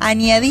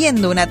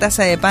añadiendo una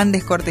taza de pan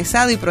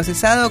descortezado y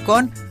procesado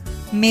con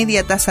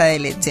media taza de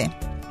leche.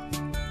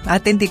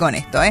 Atenti con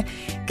esto, ¿eh?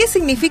 ¿Qué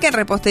significa en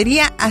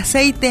repostería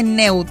aceite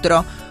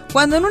neutro?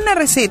 Cuando en una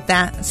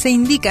receta se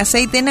indica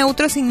aceite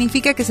neutro,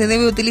 significa que se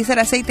debe utilizar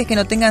aceites que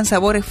no tengan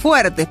sabores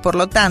fuertes, por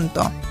lo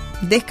tanto,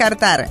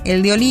 descartar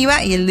el de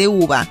oliva y el de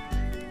uva.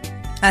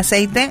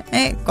 Aceite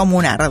como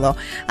un ardo.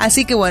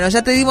 Así que bueno,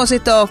 ya te dimos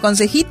estos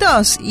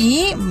consejitos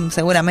y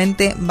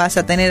seguramente vas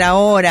a tener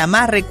ahora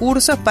más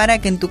recursos para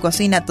que en tu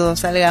cocina todo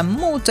salga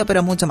mucho,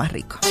 pero mucho más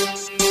rico.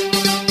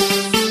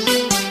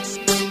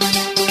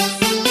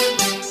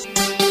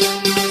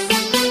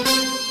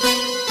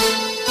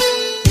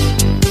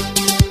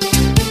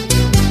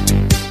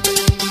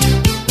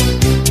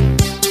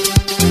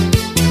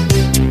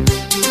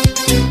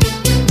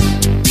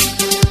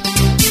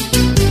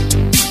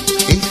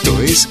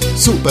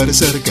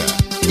 SuperCerca,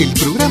 el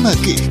programa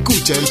que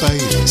escucha el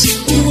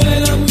país.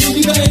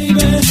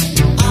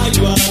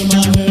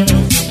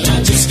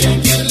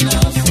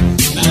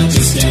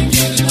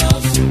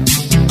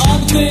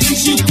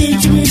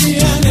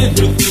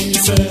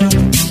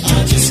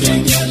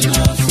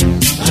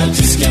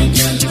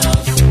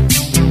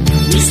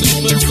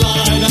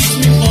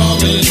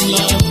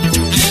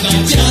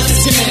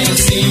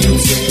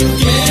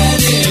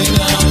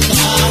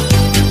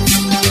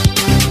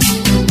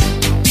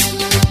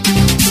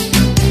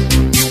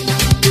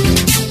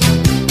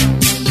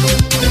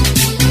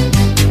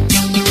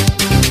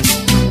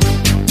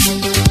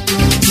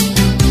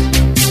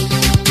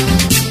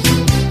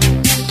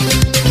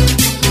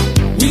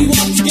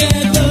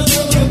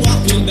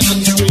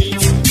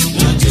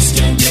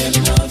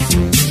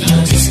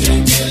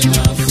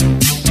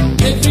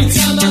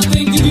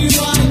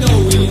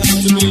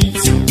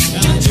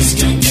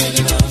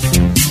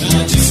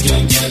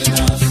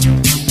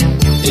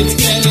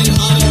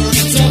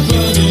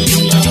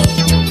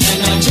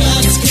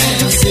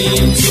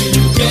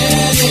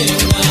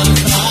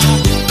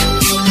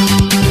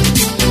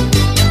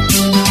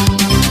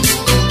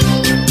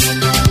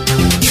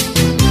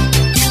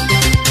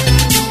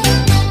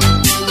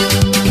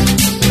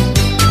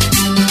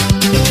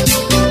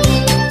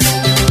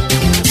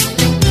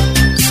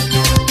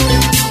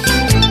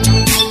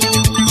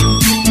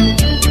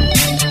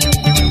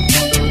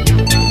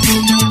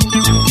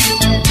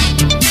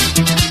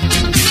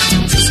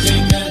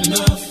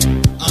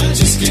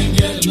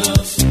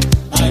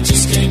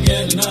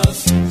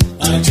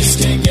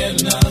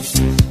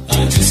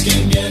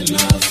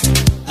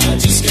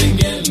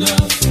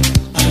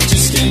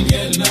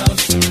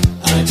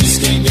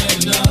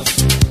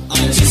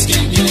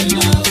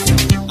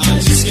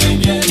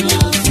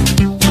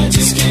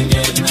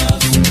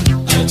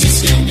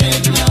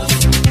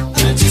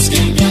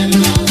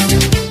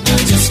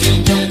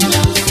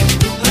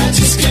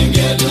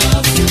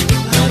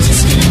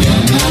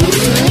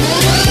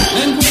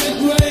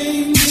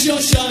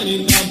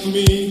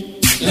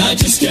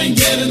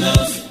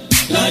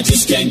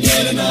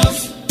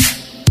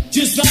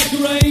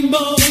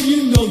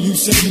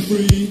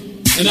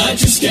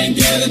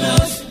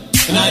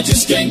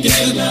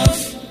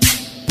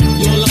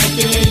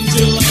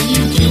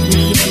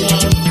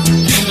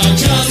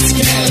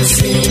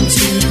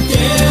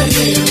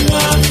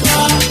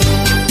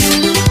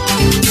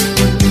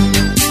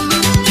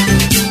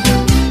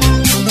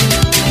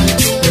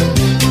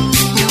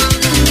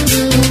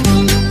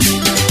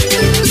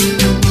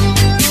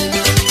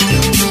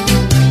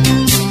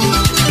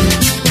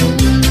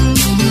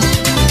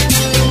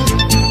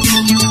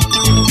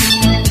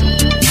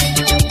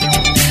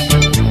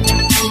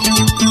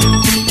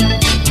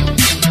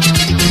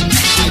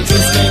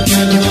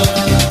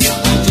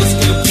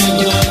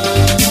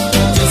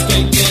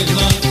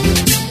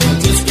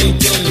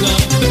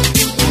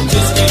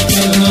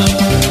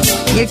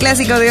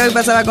 Clásico de hoy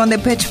pasaba con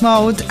Depeche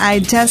Mode, I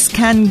Just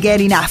Can't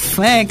Get Enough.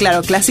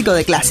 Claro, clásico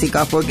de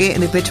clásicos, porque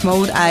Depeche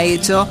Mode ha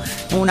hecho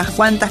unas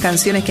cuantas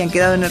canciones que han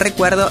quedado en el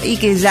recuerdo y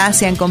que ya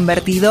se han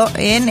convertido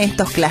en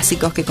estos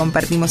clásicos que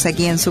compartimos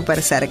aquí en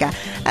SuperCerca.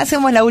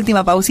 Hacemos la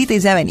última pausita y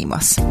ya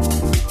venimos.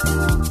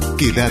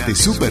 Quédate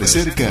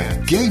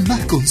SuperCerca, que hay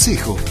más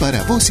consejos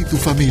para vos y tu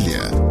familia.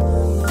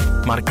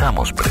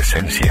 Marcamos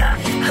presencia.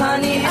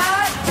 Honey,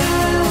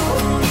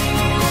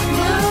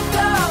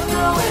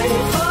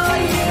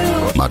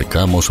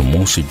 Marcamos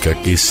música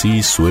que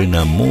sí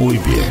suena muy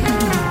bien.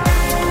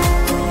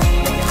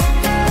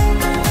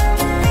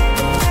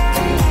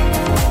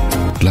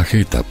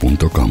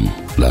 Lajeta.com,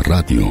 la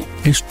radio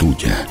es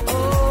tuya.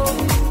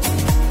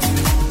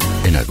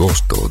 En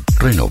agosto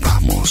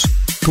renovamos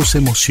tus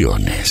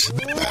emociones.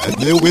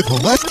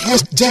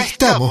 Ya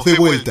estamos de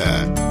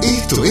vuelta.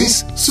 Esto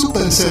es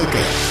SuperCerca,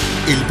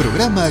 el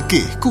programa que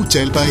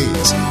escucha el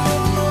país.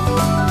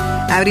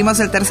 Abrimos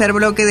el tercer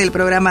bloque del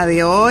programa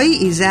de hoy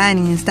y ya en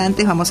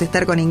instantes vamos a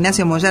estar con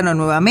Ignacio Moyano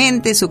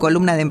nuevamente, su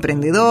columna de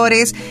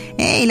emprendedores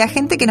y la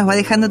gente que nos va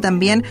dejando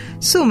también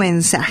su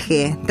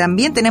mensaje.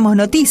 También tenemos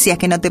noticias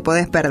que no te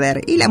podés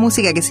perder y la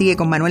música que sigue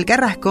con Manuel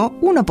Carrasco,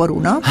 Uno por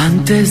Uno.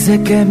 Antes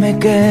de que me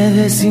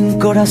quede sin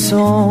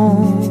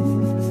corazón,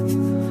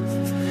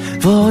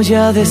 voy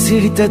a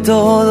decirte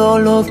todo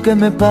lo que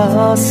me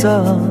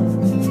pasa.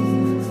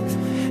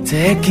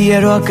 Te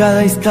quiero a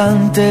cada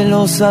instante,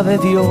 lo sabe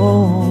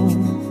Dios.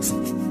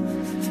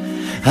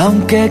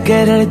 Aunque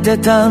quererte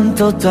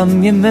tanto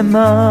también me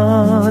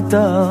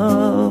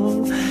mata.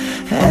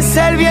 Es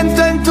el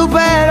viento en tu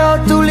pelo,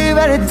 tu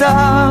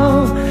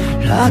libertad,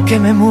 la que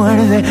me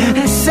muerde.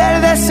 Es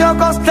el deseo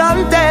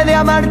constante de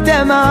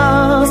amarte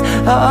más.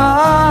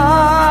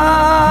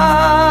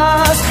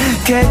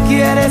 ¿Qué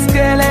quieres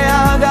que le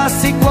hagas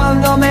si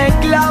cuando me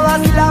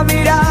clavas la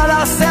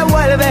mirada se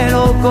vuelve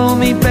loco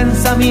mi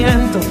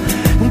pensamiento?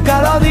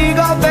 Nunca lo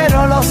digo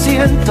pero lo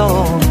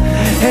siento.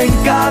 En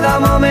cada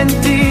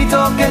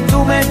momentito que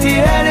tú me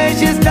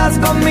tienes y estás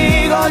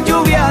conmigo,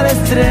 lluvia de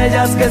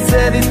estrellas que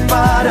se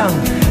disparan.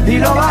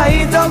 Dilo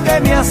bajito que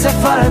me hace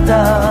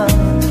falta.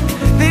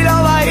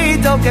 Dilo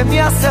bajito que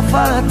me hace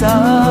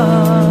falta.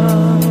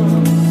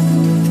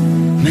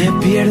 Me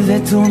pierde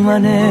tu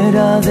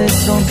manera de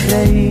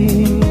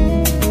sonreír.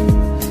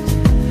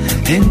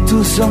 En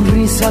tu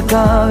sonrisa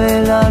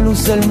cabe la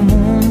luz del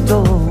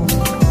mundo.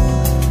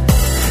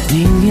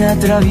 Y me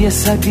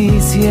atraviesa,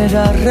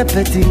 quisiera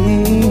repetir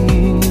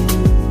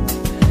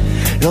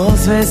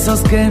los besos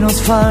que nos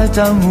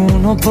faltan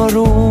uno por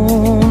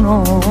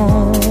uno.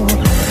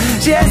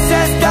 Si es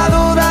esta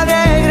duda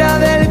negra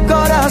del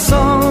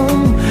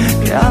corazón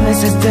que a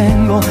veces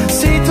tengo,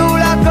 si tú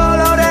la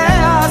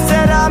coloreas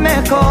será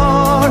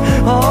mejor.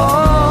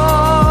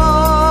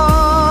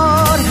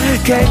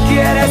 ¿Qué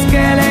quieres que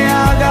le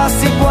hagas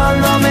si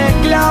cuando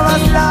me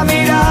clavas la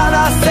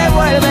mirada se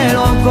vuelve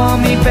loco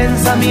mi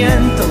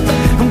pensamiento?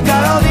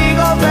 Nunca lo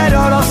digo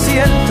pero lo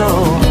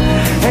siento.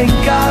 En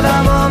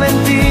cada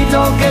momentito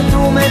que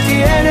tú me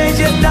tienes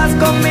y estás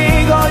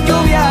conmigo,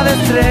 lluvia de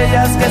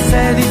estrellas que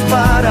se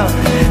disparan.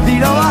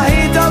 Dilo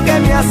bajito que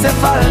me hace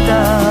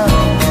falta.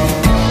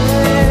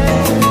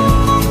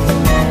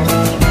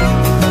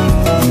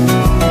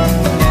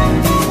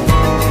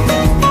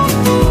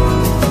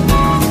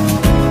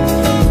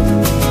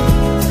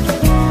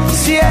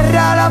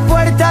 Cierra la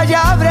puerta y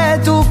abre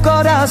tu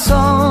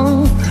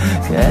corazón,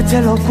 que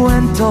te lo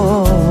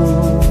cuento.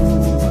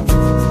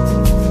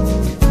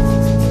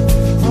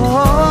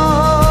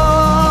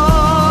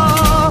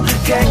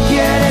 ¿Qué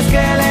quieres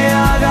que le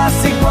hagas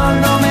si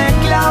cuando me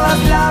clavas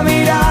la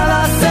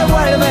mirada se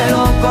vuelve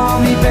loco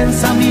mi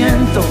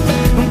pensamiento?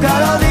 Nunca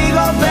lo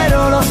digo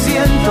pero lo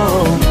siento.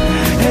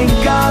 En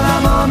cada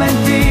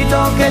momentito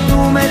que tú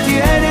me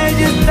tienes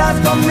y estás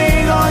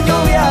conmigo,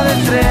 lluvia de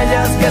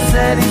estrellas que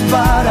se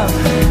disparan.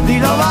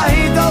 Dilo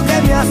bajito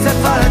que me hace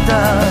falta.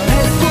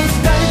 Es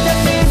buscarte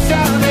sin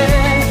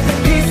saber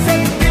y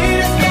sentir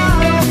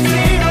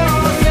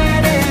escalofríos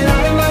en el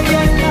alma y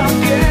en la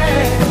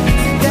piel.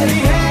 Si te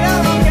dijera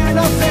lo que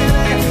no se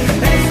ve,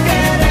 es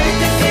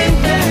quererte sin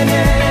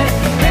tener,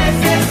 es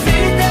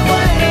decirte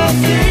buenos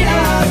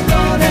días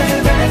con el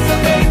beso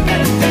que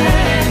inventé.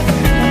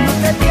 Cuando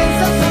te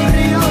pienso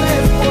sonrío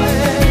después.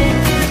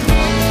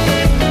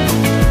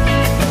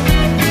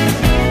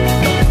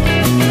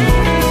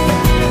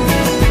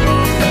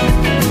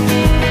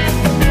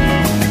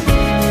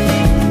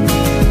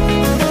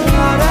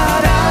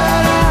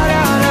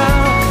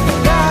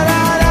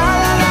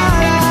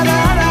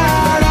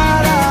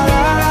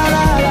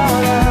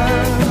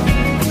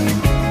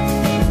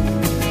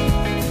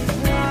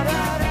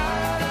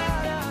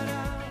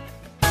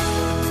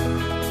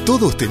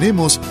 Todos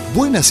tenemos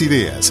buenas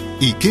ideas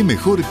y qué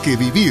mejor que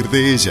vivir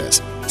de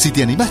ellas. Si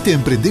te animaste a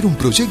emprender un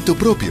proyecto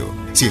propio,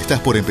 si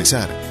estás por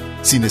empezar,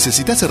 si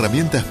necesitas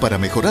herramientas para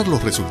mejorar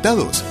los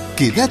resultados,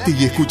 quédate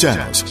y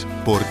escuchanos,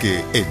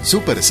 porque en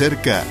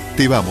SuperCerca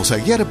te vamos a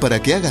guiar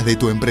para que hagas de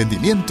tu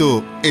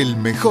emprendimiento el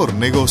mejor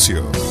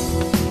negocio.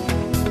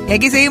 Y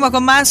aquí seguimos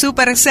con más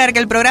SuperCerca,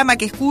 el programa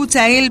que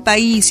escucha el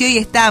país. Y hoy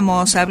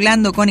estamos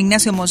hablando con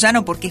Ignacio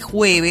Moyano porque es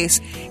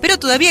jueves. Pero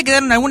todavía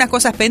quedaron algunas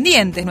cosas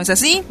pendientes, ¿no es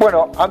así?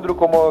 Bueno, Andrew,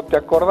 como te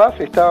acordás,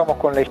 estábamos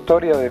con la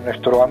historia de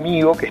nuestro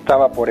amigo que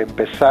estaba por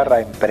empezar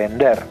a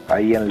emprender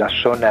ahí en la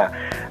zona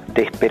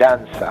de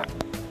Esperanza,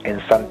 en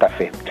Santa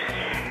Fe.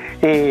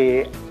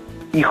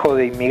 Hijo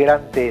de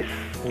inmigrantes,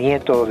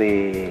 nieto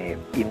de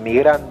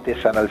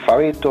inmigrantes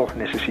analfabetos,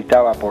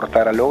 necesitaba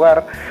aportar al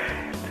hogar.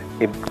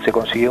 Se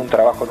consiguió un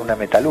trabajo en una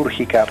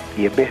metalúrgica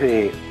y en vez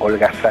de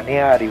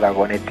holgazanear y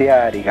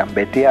vagonetear y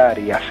gambetear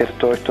y hacer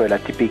todo esto de la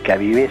típica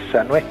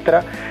viveza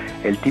nuestra,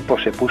 el tipo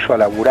se puso a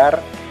laburar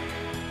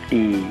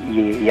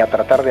y a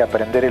tratar de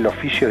aprender el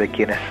oficio de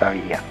quienes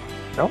sabían,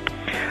 ¿no?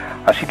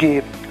 Así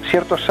que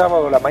cierto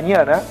sábado a la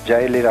mañana, ya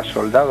él era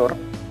soldador,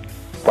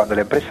 cuando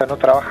la empresa no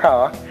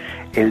trabajaba,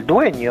 el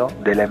dueño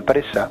de la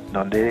empresa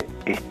donde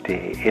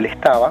él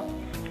estaba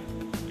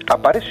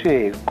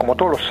aparece como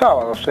todos los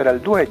sábados, era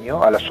el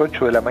dueño, a las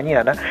 8 de la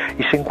mañana,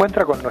 y se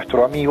encuentra con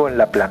nuestro amigo en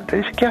la planta.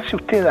 Dice, ¿qué hace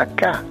usted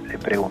acá?, le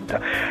pregunta.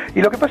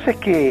 Y lo que pasa es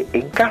que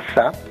en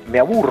casa me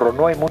aburro,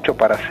 no hay mucho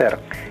para hacer,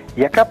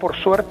 y acá por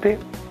suerte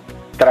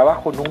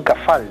trabajo nunca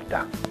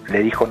falta, le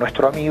dijo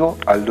nuestro amigo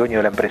al dueño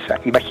de la empresa.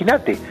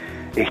 Imagínate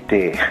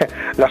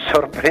la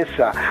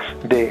sorpresa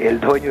del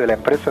dueño de la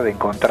empresa de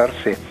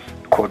encontrarse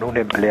con un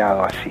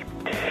empleado así.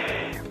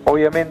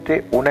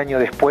 Obviamente, un año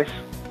después,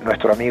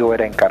 nuestro amigo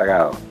era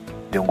encargado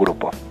de un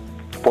grupo,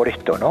 por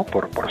esto, ¿no?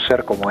 Por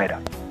ser como era.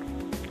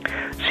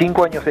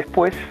 5 años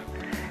después,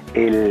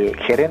 el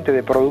gerente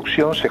de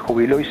producción se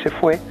jubiló y se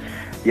fue,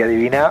 y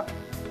adivina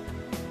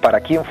para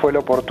quién fue la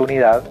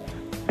oportunidad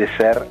de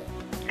ser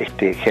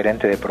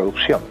gerente de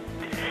producción.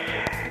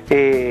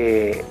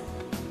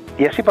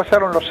 Y así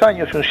pasaron los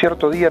años, y un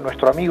cierto día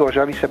nuestro amigo,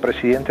 ya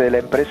vicepresidente de la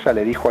empresa,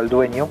 le dijo al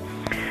dueño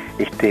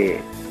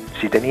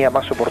si tenía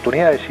más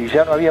oportunidades, y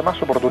ya no había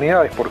más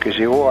oportunidades porque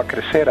llegó a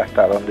crecer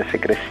hasta donde se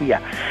crecía.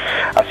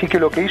 Así que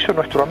lo que hizo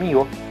nuestro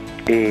amigo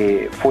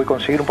fue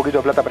conseguir un poquito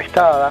de plata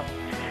prestada.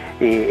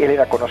 Él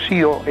es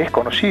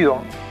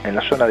conocido en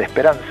la zona de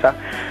Esperanza,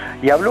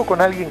 y habló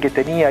con alguien que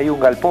tenía ahí un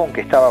galpón que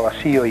estaba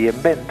vacío y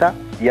en venta,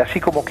 y así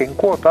como que en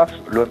cuotas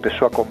lo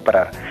empezó a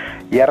comprar,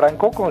 y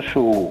arrancó con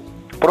su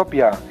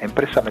propia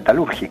empresa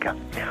metalúrgica.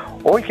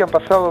 Hoy que han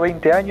pasado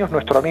 20 años,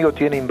 nuestro amigo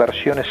tiene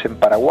inversiones en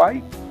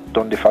Paraguay,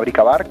 donde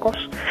fabrica barcos,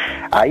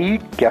 ahí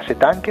que hace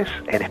tanques,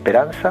 en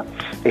Esperanza,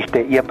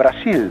 y en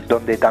Brasil,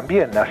 donde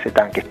también hace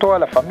tanques. Toda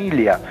la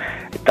familia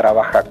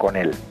trabaja con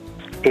él.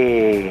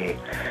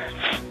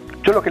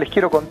 Yo lo que les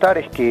quiero contar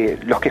es que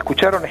los que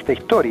escucharon esta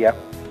historia,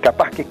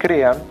 capaz que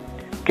crean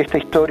que esta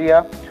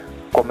historia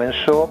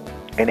comenzó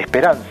en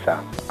Esperanza,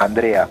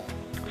 Andrea,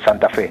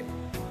 Santa Fe.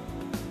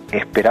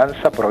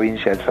 Esperanza,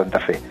 provincia del Santa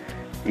Fe.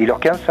 Y los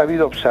que han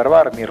sabido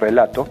observar mi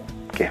relato,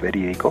 que es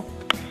verídico,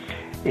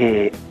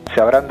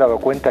 se habrán dado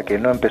cuenta que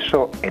no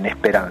empezó en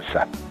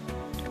esperanza,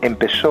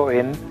 empezó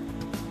en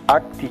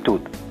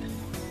actitud.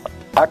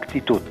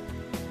 Actitud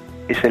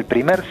es el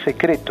primer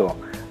secreto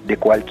de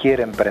cualquier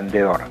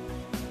emprendedor,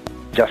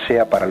 ya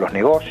sea para los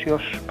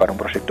negocios, para un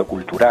proyecto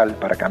cultural,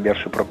 para cambiar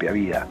su propia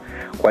vida.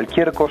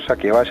 Cualquier cosa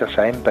que vayas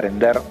a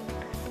emprender,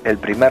 el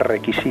primer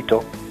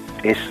requisito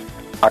es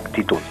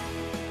actitud.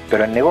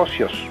 Pero en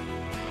negocios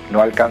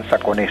no alcanza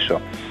con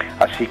eso.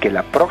 Así que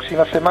la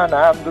próxima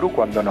semana, Andrew,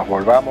 cuando nos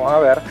volvamos a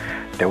ver,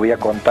 te voy a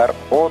contar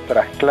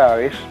otras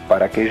claves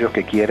para aquellos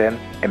que quieren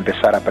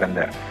empezar a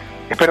aprender.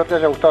 Espero te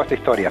haya gustado esta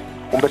historia.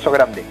 Un beso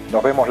grande.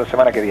 Nos vemos la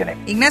semana que viene.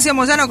 Ignacio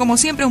Moyano, como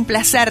siempre, un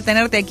placer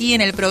tenerte aquí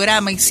en el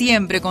programa y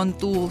siempre con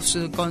tus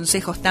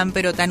consejos tan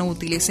pero tan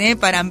útiles,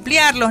 para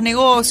ampliar los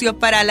negocios,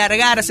 para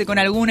alargarse con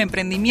algún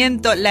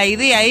emprendimiento. La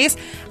idea es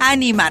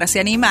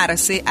animarse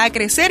a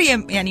crecer y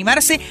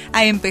animarse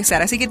a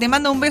empezar. Así que te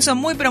mando un beso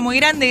muy pero muy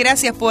grande.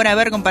 Gracias por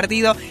haber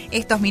compartido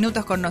estos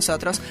minutos con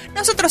nosotros.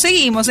 Nosotros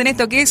seguimos en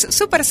esto que es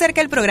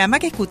SuperCerca, el programa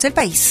que escucha el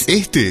país.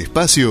 Este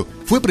espacio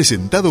fue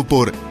presentado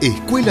por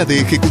Escuela de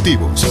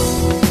Ejecutivos.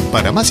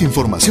 Para más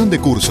información de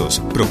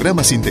cursos,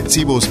 programas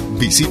intensivos,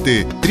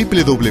 visite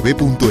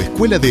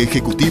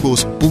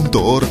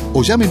www.escueladeejecutivos.org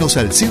o llámenos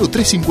al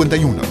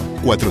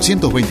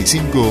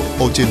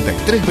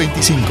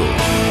 0351-425-8325.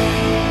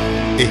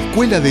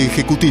 Escuela de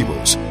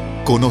Ejecutivos.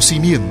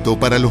 Conocimiento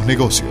para los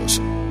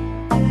negocios.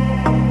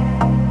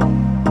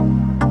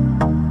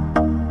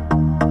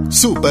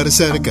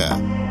 SuperCerca.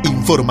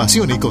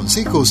 Información y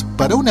consejos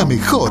para una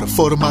mejor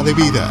forma de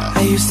vida.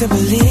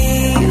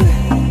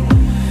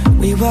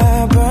 We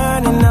were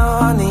burning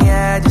on the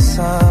edge of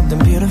something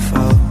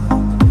beautiful,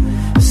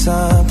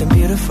 something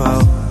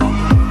beautiful.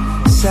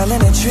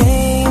 Selling a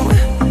dream,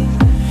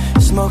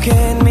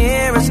 smoking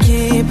mirrors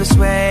keep us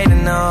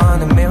waiting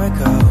on a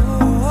miracle,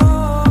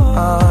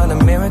 on a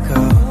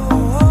miracle.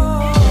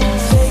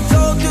 They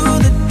go through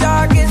the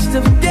darkest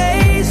of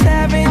days,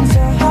 having to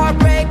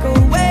heartbreak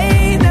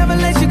away. Never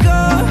let you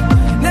go,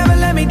 never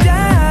let me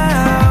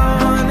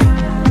down.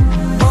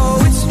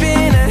 Oh, it's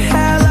been a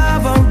hell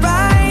of a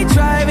ride,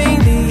 driving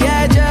the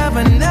edge of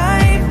a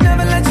knife.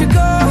 Never let you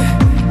go,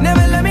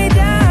 never let me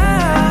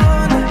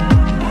down.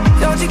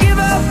 Don't you give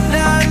up,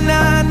 nah,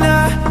 nah,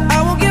 nah.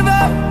 I won't give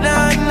up,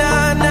 nah,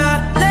 nah,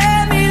 nah.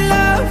 Let me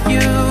love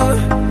you,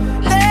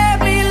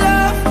 let me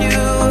love you.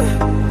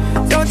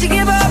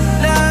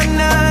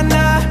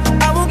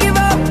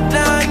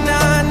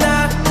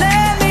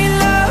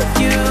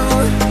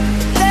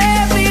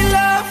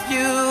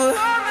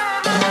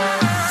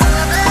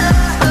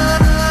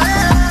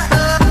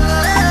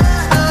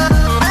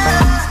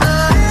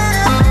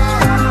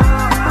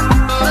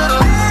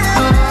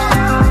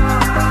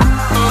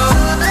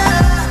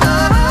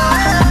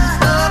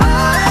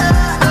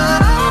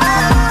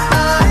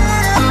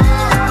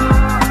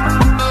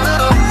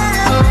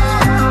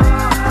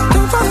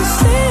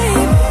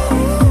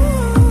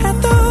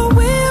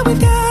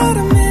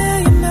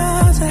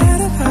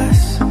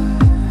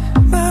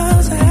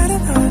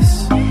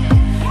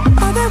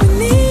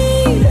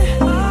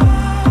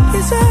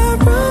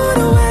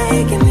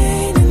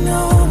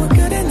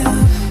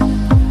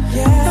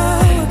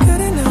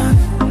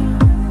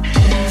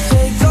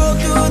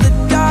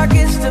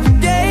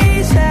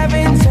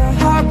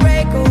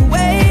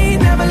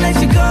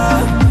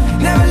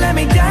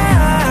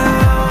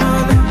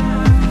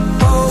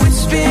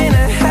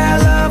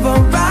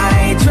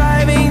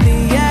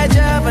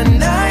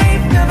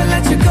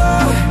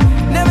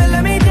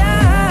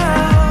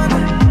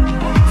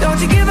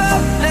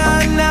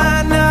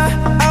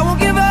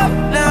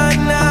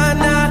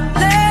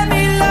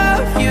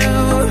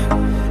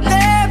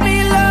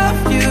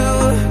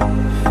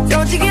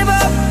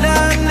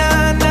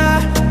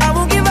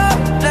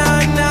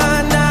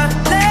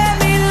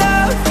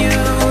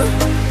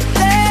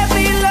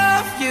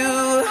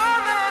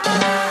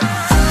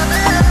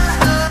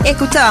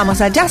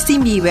 Escuchábamos a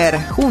Justin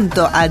Bieber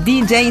junto a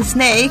DJ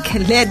Snake,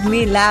 Let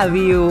Me Love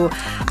You.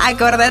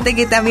 Acordate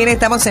que también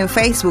estamos en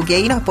Facebook y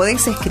ahí nos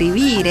podés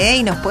escribir,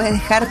 y nos podés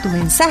dejar tu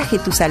mensaje,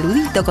 tu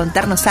saludito,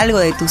 contarnos algo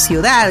de tu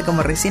ciudad,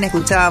 como recién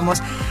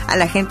escuchábamos a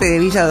la gente de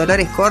Villa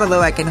Dolores,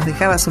 Córdoba, que nos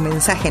dejaba su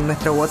mensaje en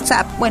nuestro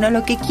WhatsApp. Bueno,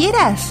 lo que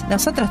quieras,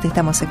 nosotros te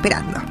estamos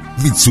esperando.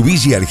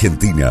 Mitsubishi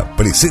Argentina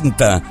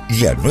presenta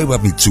la nueva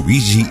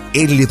Mitsubishi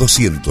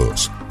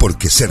L200.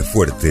 Porque ser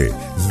fuerte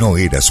no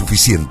era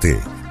suficiente.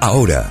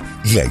 Ahora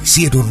la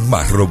hicieron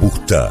más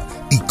robusta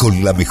y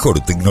con la mejor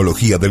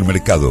tecnología del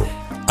mercado.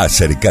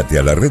 Acércate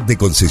a la red de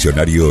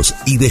concesionarios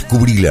y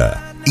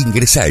descubrila.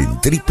 Ingresá en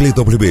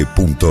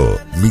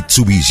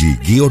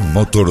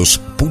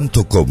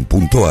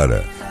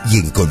www.mitsubishi-motors.com.ar y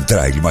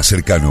encontrá el más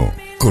cercano.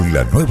 Con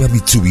la nueva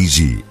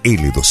Mitsubishi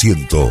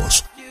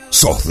L200.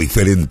 ¡Sos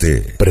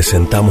diferente!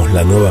 Presentamos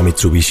la nueva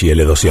Mitsubishi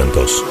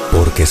L200.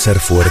 Porque ser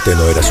fuerte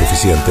no era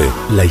suficiente,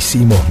 la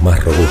hicimos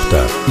más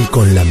robusta y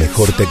con la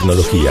mejor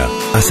tecnología.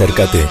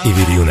 Acércate y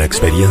viví una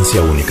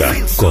experiencia única.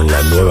 Con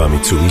la nueva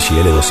Mitsubishi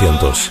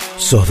L200,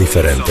 sos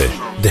diferente.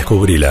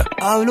 Descubrila.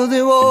 Hablo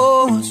de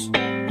vos,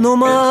 no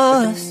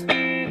más.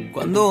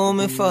 Cuando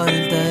me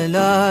falta el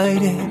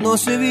aire, no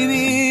sé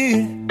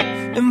vivir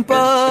en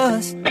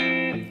paz.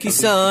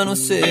 Quizá no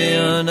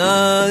sea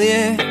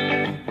nadie.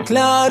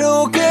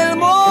 Claro que el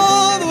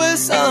modo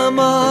es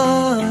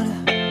amar.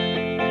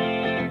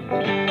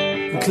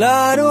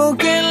 Claro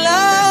que en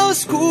la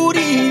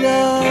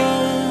oscuridad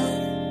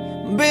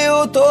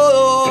veo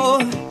todo.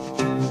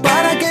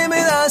 ¿Para qué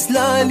me das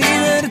la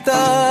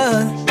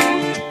libertad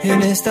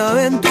en esta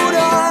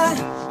aventura?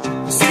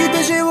 Si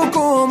te llevo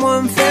como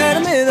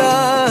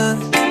enfermedad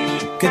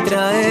que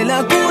trae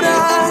la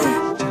cura.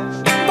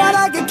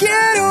 ¿Para qué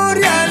quiero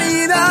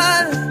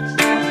realidad?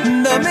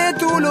 Dame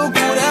tu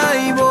locura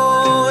y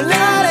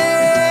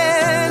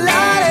volaré, lo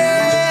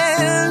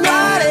haré, lo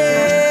haré, lo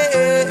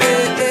haré,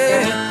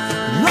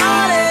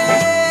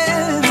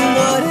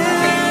 lo haré.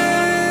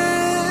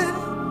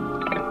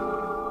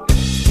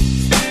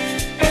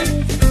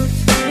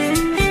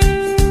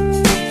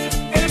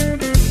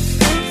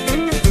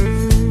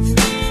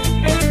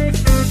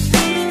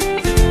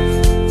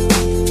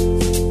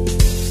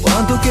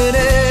 ¿Cuánto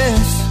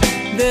querés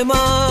de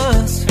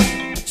más?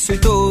 Soy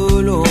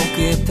todo lo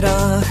que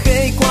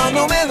traje y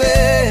cuando me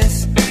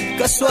ves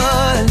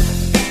casual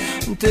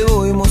te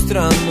voy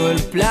mostrando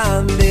el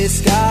plan de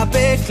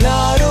escape.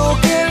 Claro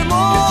que el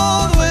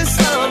modo es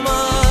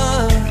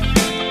amar.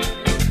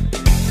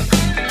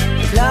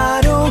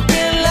 Claro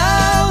que en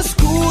la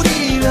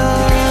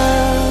oscuridad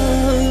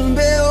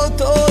veo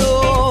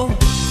todo.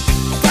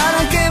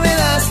 ¿Para qué me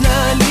das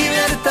la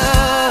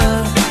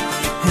libertad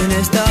en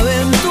esta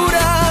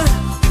aventura?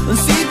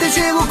 Si te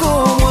llevo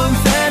como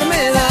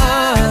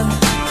enfermedad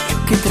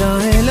que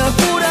trae la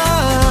cura.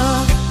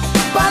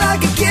 ¿Para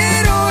qué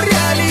quiero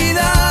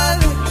realidad?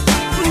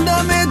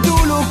 Dame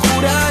tu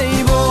locura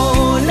y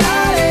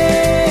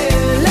volaré,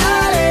 lo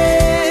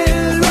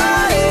haré, lo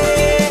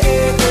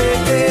haré,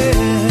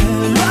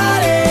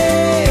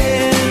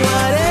 lo haré, lo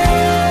haré.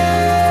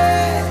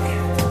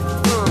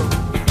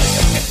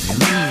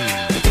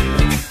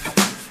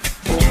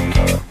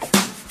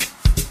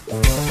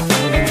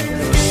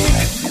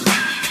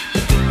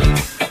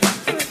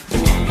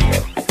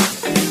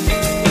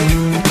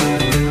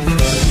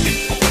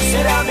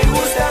 Será me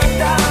gusta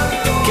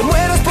tanto que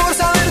mueros por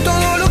saber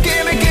todo lo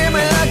que me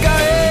quema en la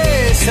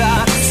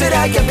cabeza.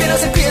 Será que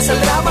apenas empieza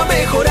el drama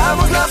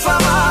mejoramos la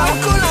fama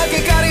con la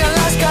que cargan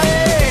las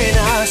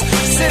cadenas.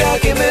 Será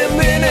que me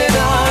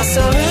envenena a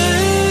saber.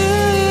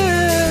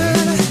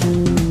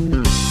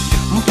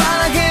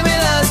 ¿Para qué me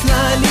das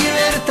la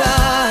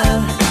libertad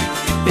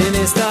en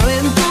esta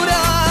aventura?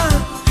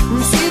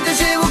 Si te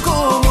llevo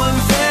como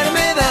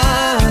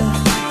enfermedad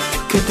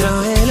que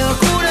trae la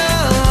cura.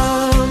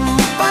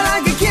 ¿Para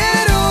qué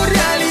quiero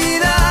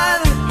realidad?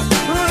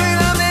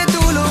 Dame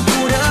tu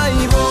locura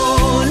y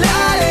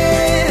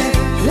volaré,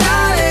 lo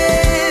haré,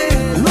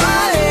 lo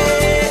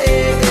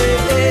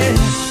haré,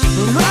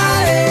 lo haré, lo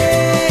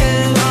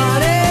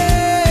haré.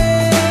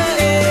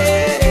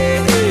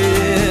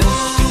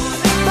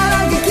 ¿Para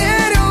qué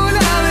quiero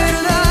la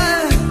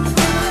verdad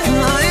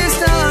a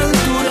esta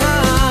altura?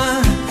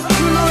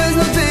 No ves,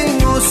 no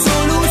tengo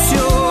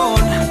solución,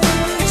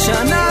 ya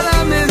nada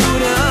me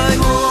dura y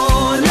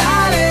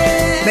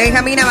volaré.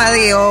 Benjamín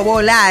Amadeo,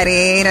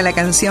 Volare, era la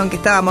canción que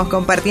estábamos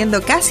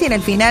compartiendo casi en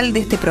el final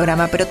de este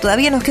programa, pero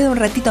todavía nos queda un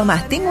ratito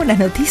más. Tengo unas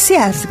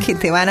noticias que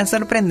te van a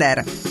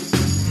sorprender.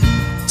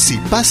 Si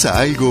pasa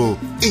algo,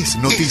 es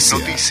noticia.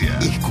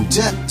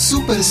 Escucha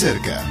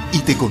SuperCerca y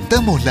te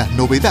contamos las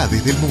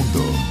novedades del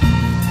mundo.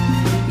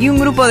 Y un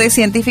grupo de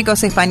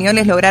científicos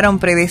españoles lograron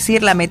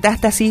predecir la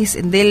metástasis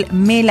del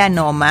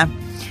melanoma.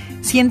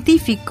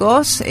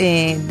 Científicos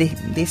de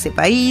ese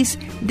país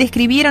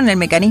describieron el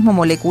mecanismo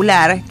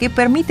molecular que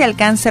permite al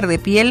cáncer de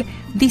piel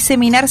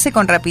diseminarse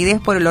con rapidez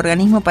por el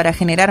organismo para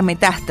generar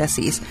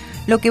metástasis,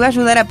 lo que va a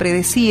ayudar a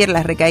predecir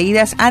las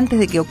recaídas antes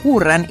de que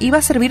ocurran y va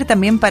a servir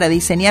también para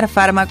diseñar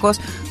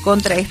fármacos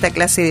contra esta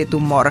clase de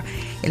tumor.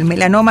 El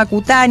melanoma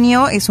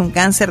cutáneo es un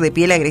cáncer de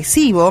piel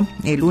agresivo,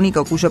 el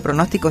único cuyo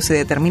pronóstico se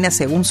determina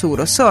según su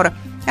grosor.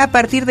 A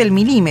partir del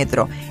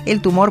milímetro,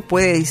 el tumor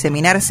puede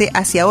diseminarse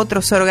hacia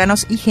otros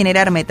órganos y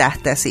generar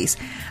metástasis.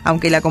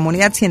 Aunque la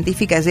comunidad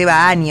científica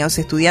lleva años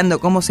estudiando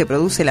cómo se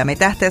produce la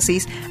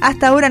metástasis,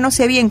 hasta ahora no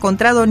se había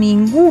encontrado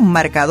ningún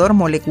marcador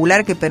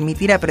molecular que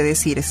permitiera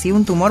predecir si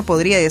un tumor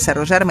podría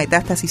desarrollar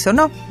metástasis o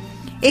no.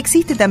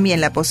 Existe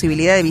también la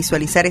posibilidad de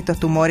visualizar estos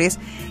tumores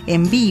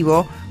en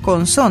vivo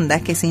con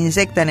sondas que se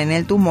inyectan en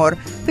el tumor,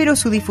 pero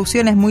su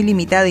difusión es muy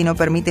limitada y no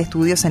permite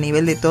estudios a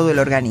nivel de todo el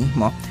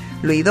organismo.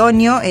 Lo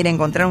idóneo era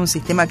encontrar un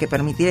sistema que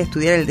permitiera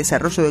estudiar el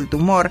desarrollo del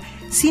tumor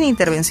sin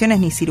intervenciones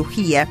ni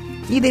cirugía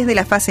y desde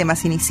la fase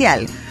más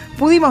inicial.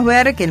 Pudimos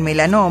ver que el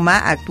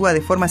melanoma actúa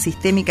de forma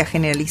sistémica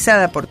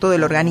generalizada por todo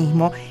el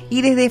organismo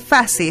y desde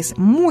fases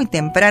muy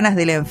tempranas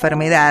de la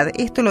enfermedad.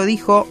 Esto lo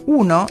dijo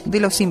uno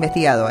de los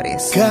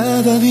investigadores.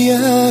 Cada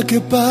día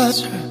que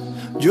pasa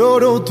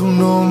lloro tu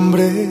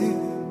nombre.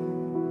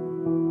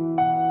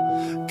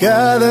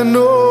 Cada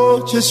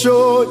noche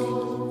soy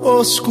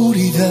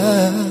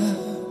oscuridad.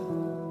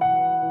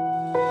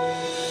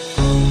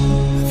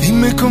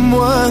 Dime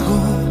cómo hago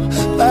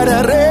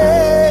para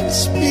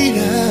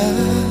respirar.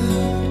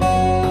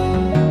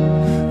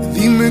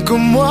 Dime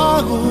cómo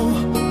hago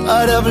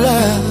para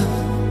hablar.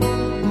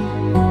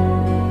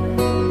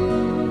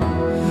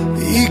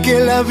 Y que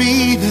la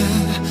vida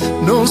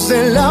nos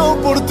dé la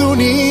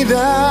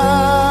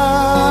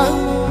oportunidad.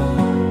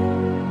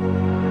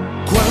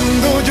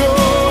 Cuando yo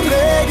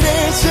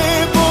regrese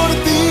por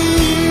ti,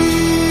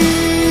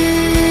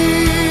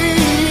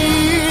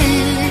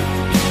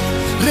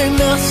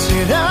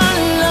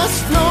 renacerán las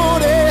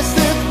flores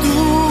de tu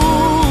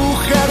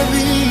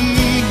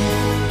jardín.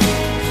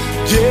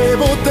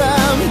 Llevo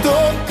tanto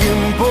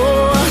tiempo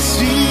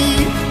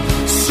así,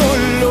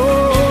 solo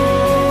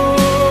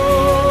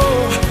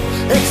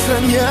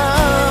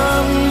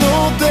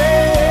extrañándote.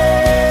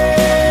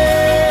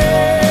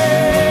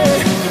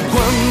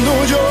 Cuando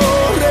yo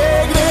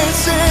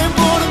regrese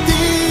por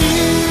ti,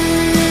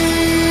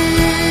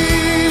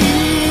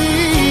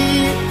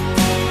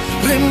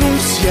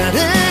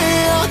 renunciaré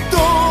a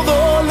todo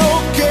lo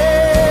que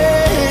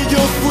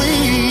yo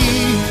fui.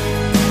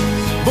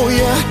 Voy a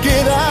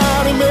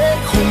quedarme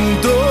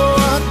junto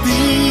a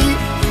ti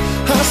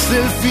hasta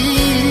el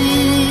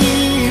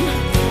fin.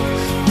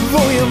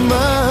 Voy a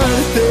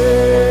amarte.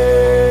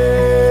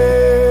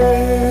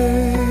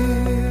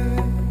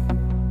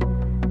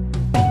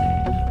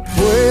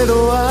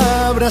 Puedo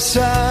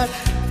abrazar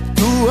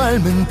tu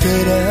alma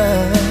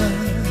entera.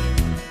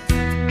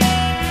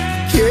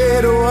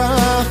 Quiero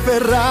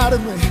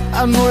aferrarme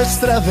a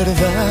nuestra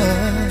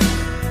verdad.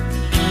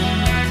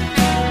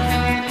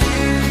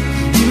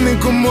 Dime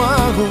cómo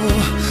hago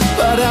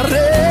para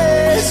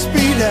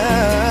respirar.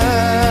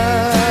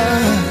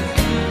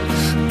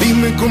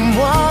 Dime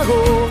cómo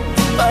hago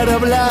para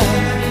hablar.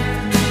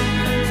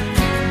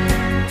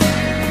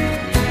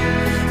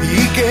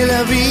 Y que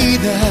la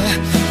vida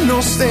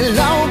nos dé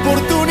la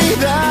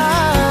oportunidad.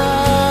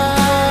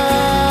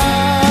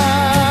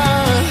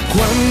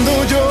 Cuando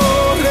yo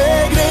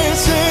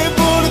regrese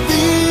por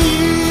ti,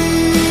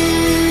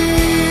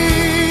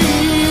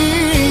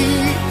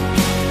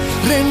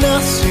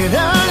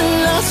 renacerán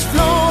las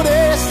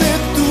flores de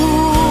tu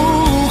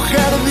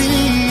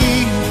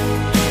jardín.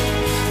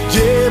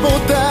 Llevo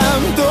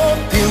tanto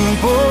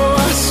tiempo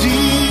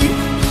así,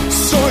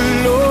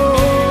 solo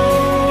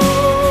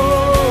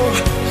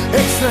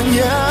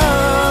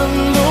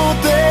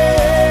extrañándote.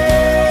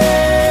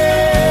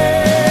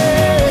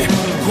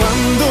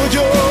 Cuando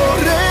yo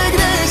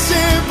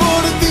regrese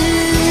por ti,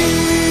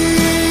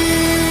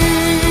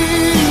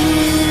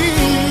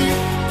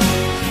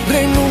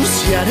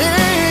 renunciaré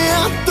a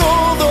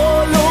todo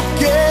lo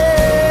que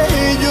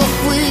yo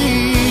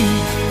fui.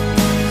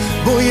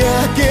 Voy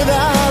a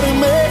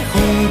quedarme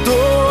junto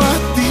a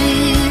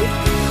ti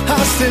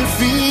hasta el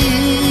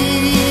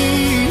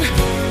fin.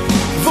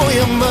 Voy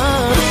a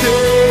amarte.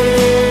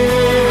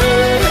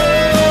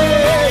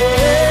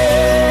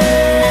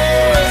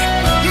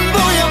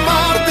 Voy a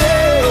amarte.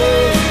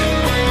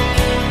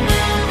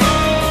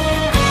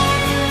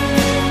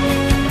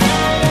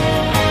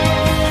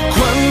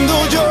 Cuando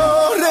yo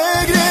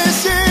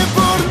regrese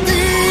por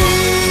ti.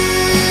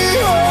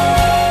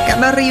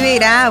 Carlos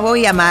Rivera,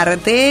 Voy a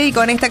amarte. Y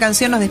con esta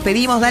canción nos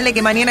despedimos. Dale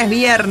que mañana es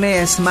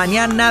viernes.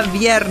 Mañana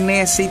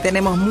viernes. Y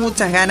tenemos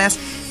muchas ganas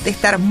de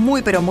estar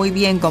muy pero muy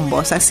bien con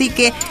vos. Así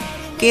que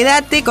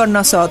quédate con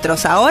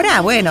nosotros.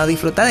 Ahora, bueno,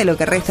 disfruta de lo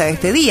que resta de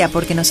este día,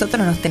 porque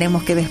nosotros nos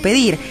tenemos que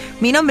despedir.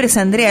 Mi nombre es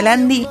Andrea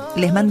Landi,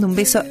 les mando un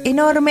beso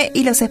enorme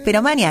y los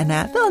espero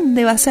mañana.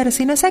 ¿Dónde va a ser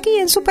si no es aquí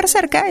en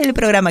SuperCerca, el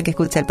programa que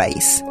escucha el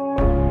país?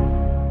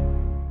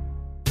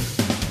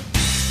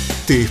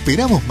 Te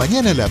esperamos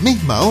mañana a la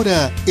misma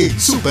hora en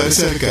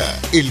SuperCerca,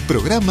 el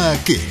programa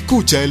que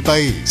escucha el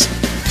país.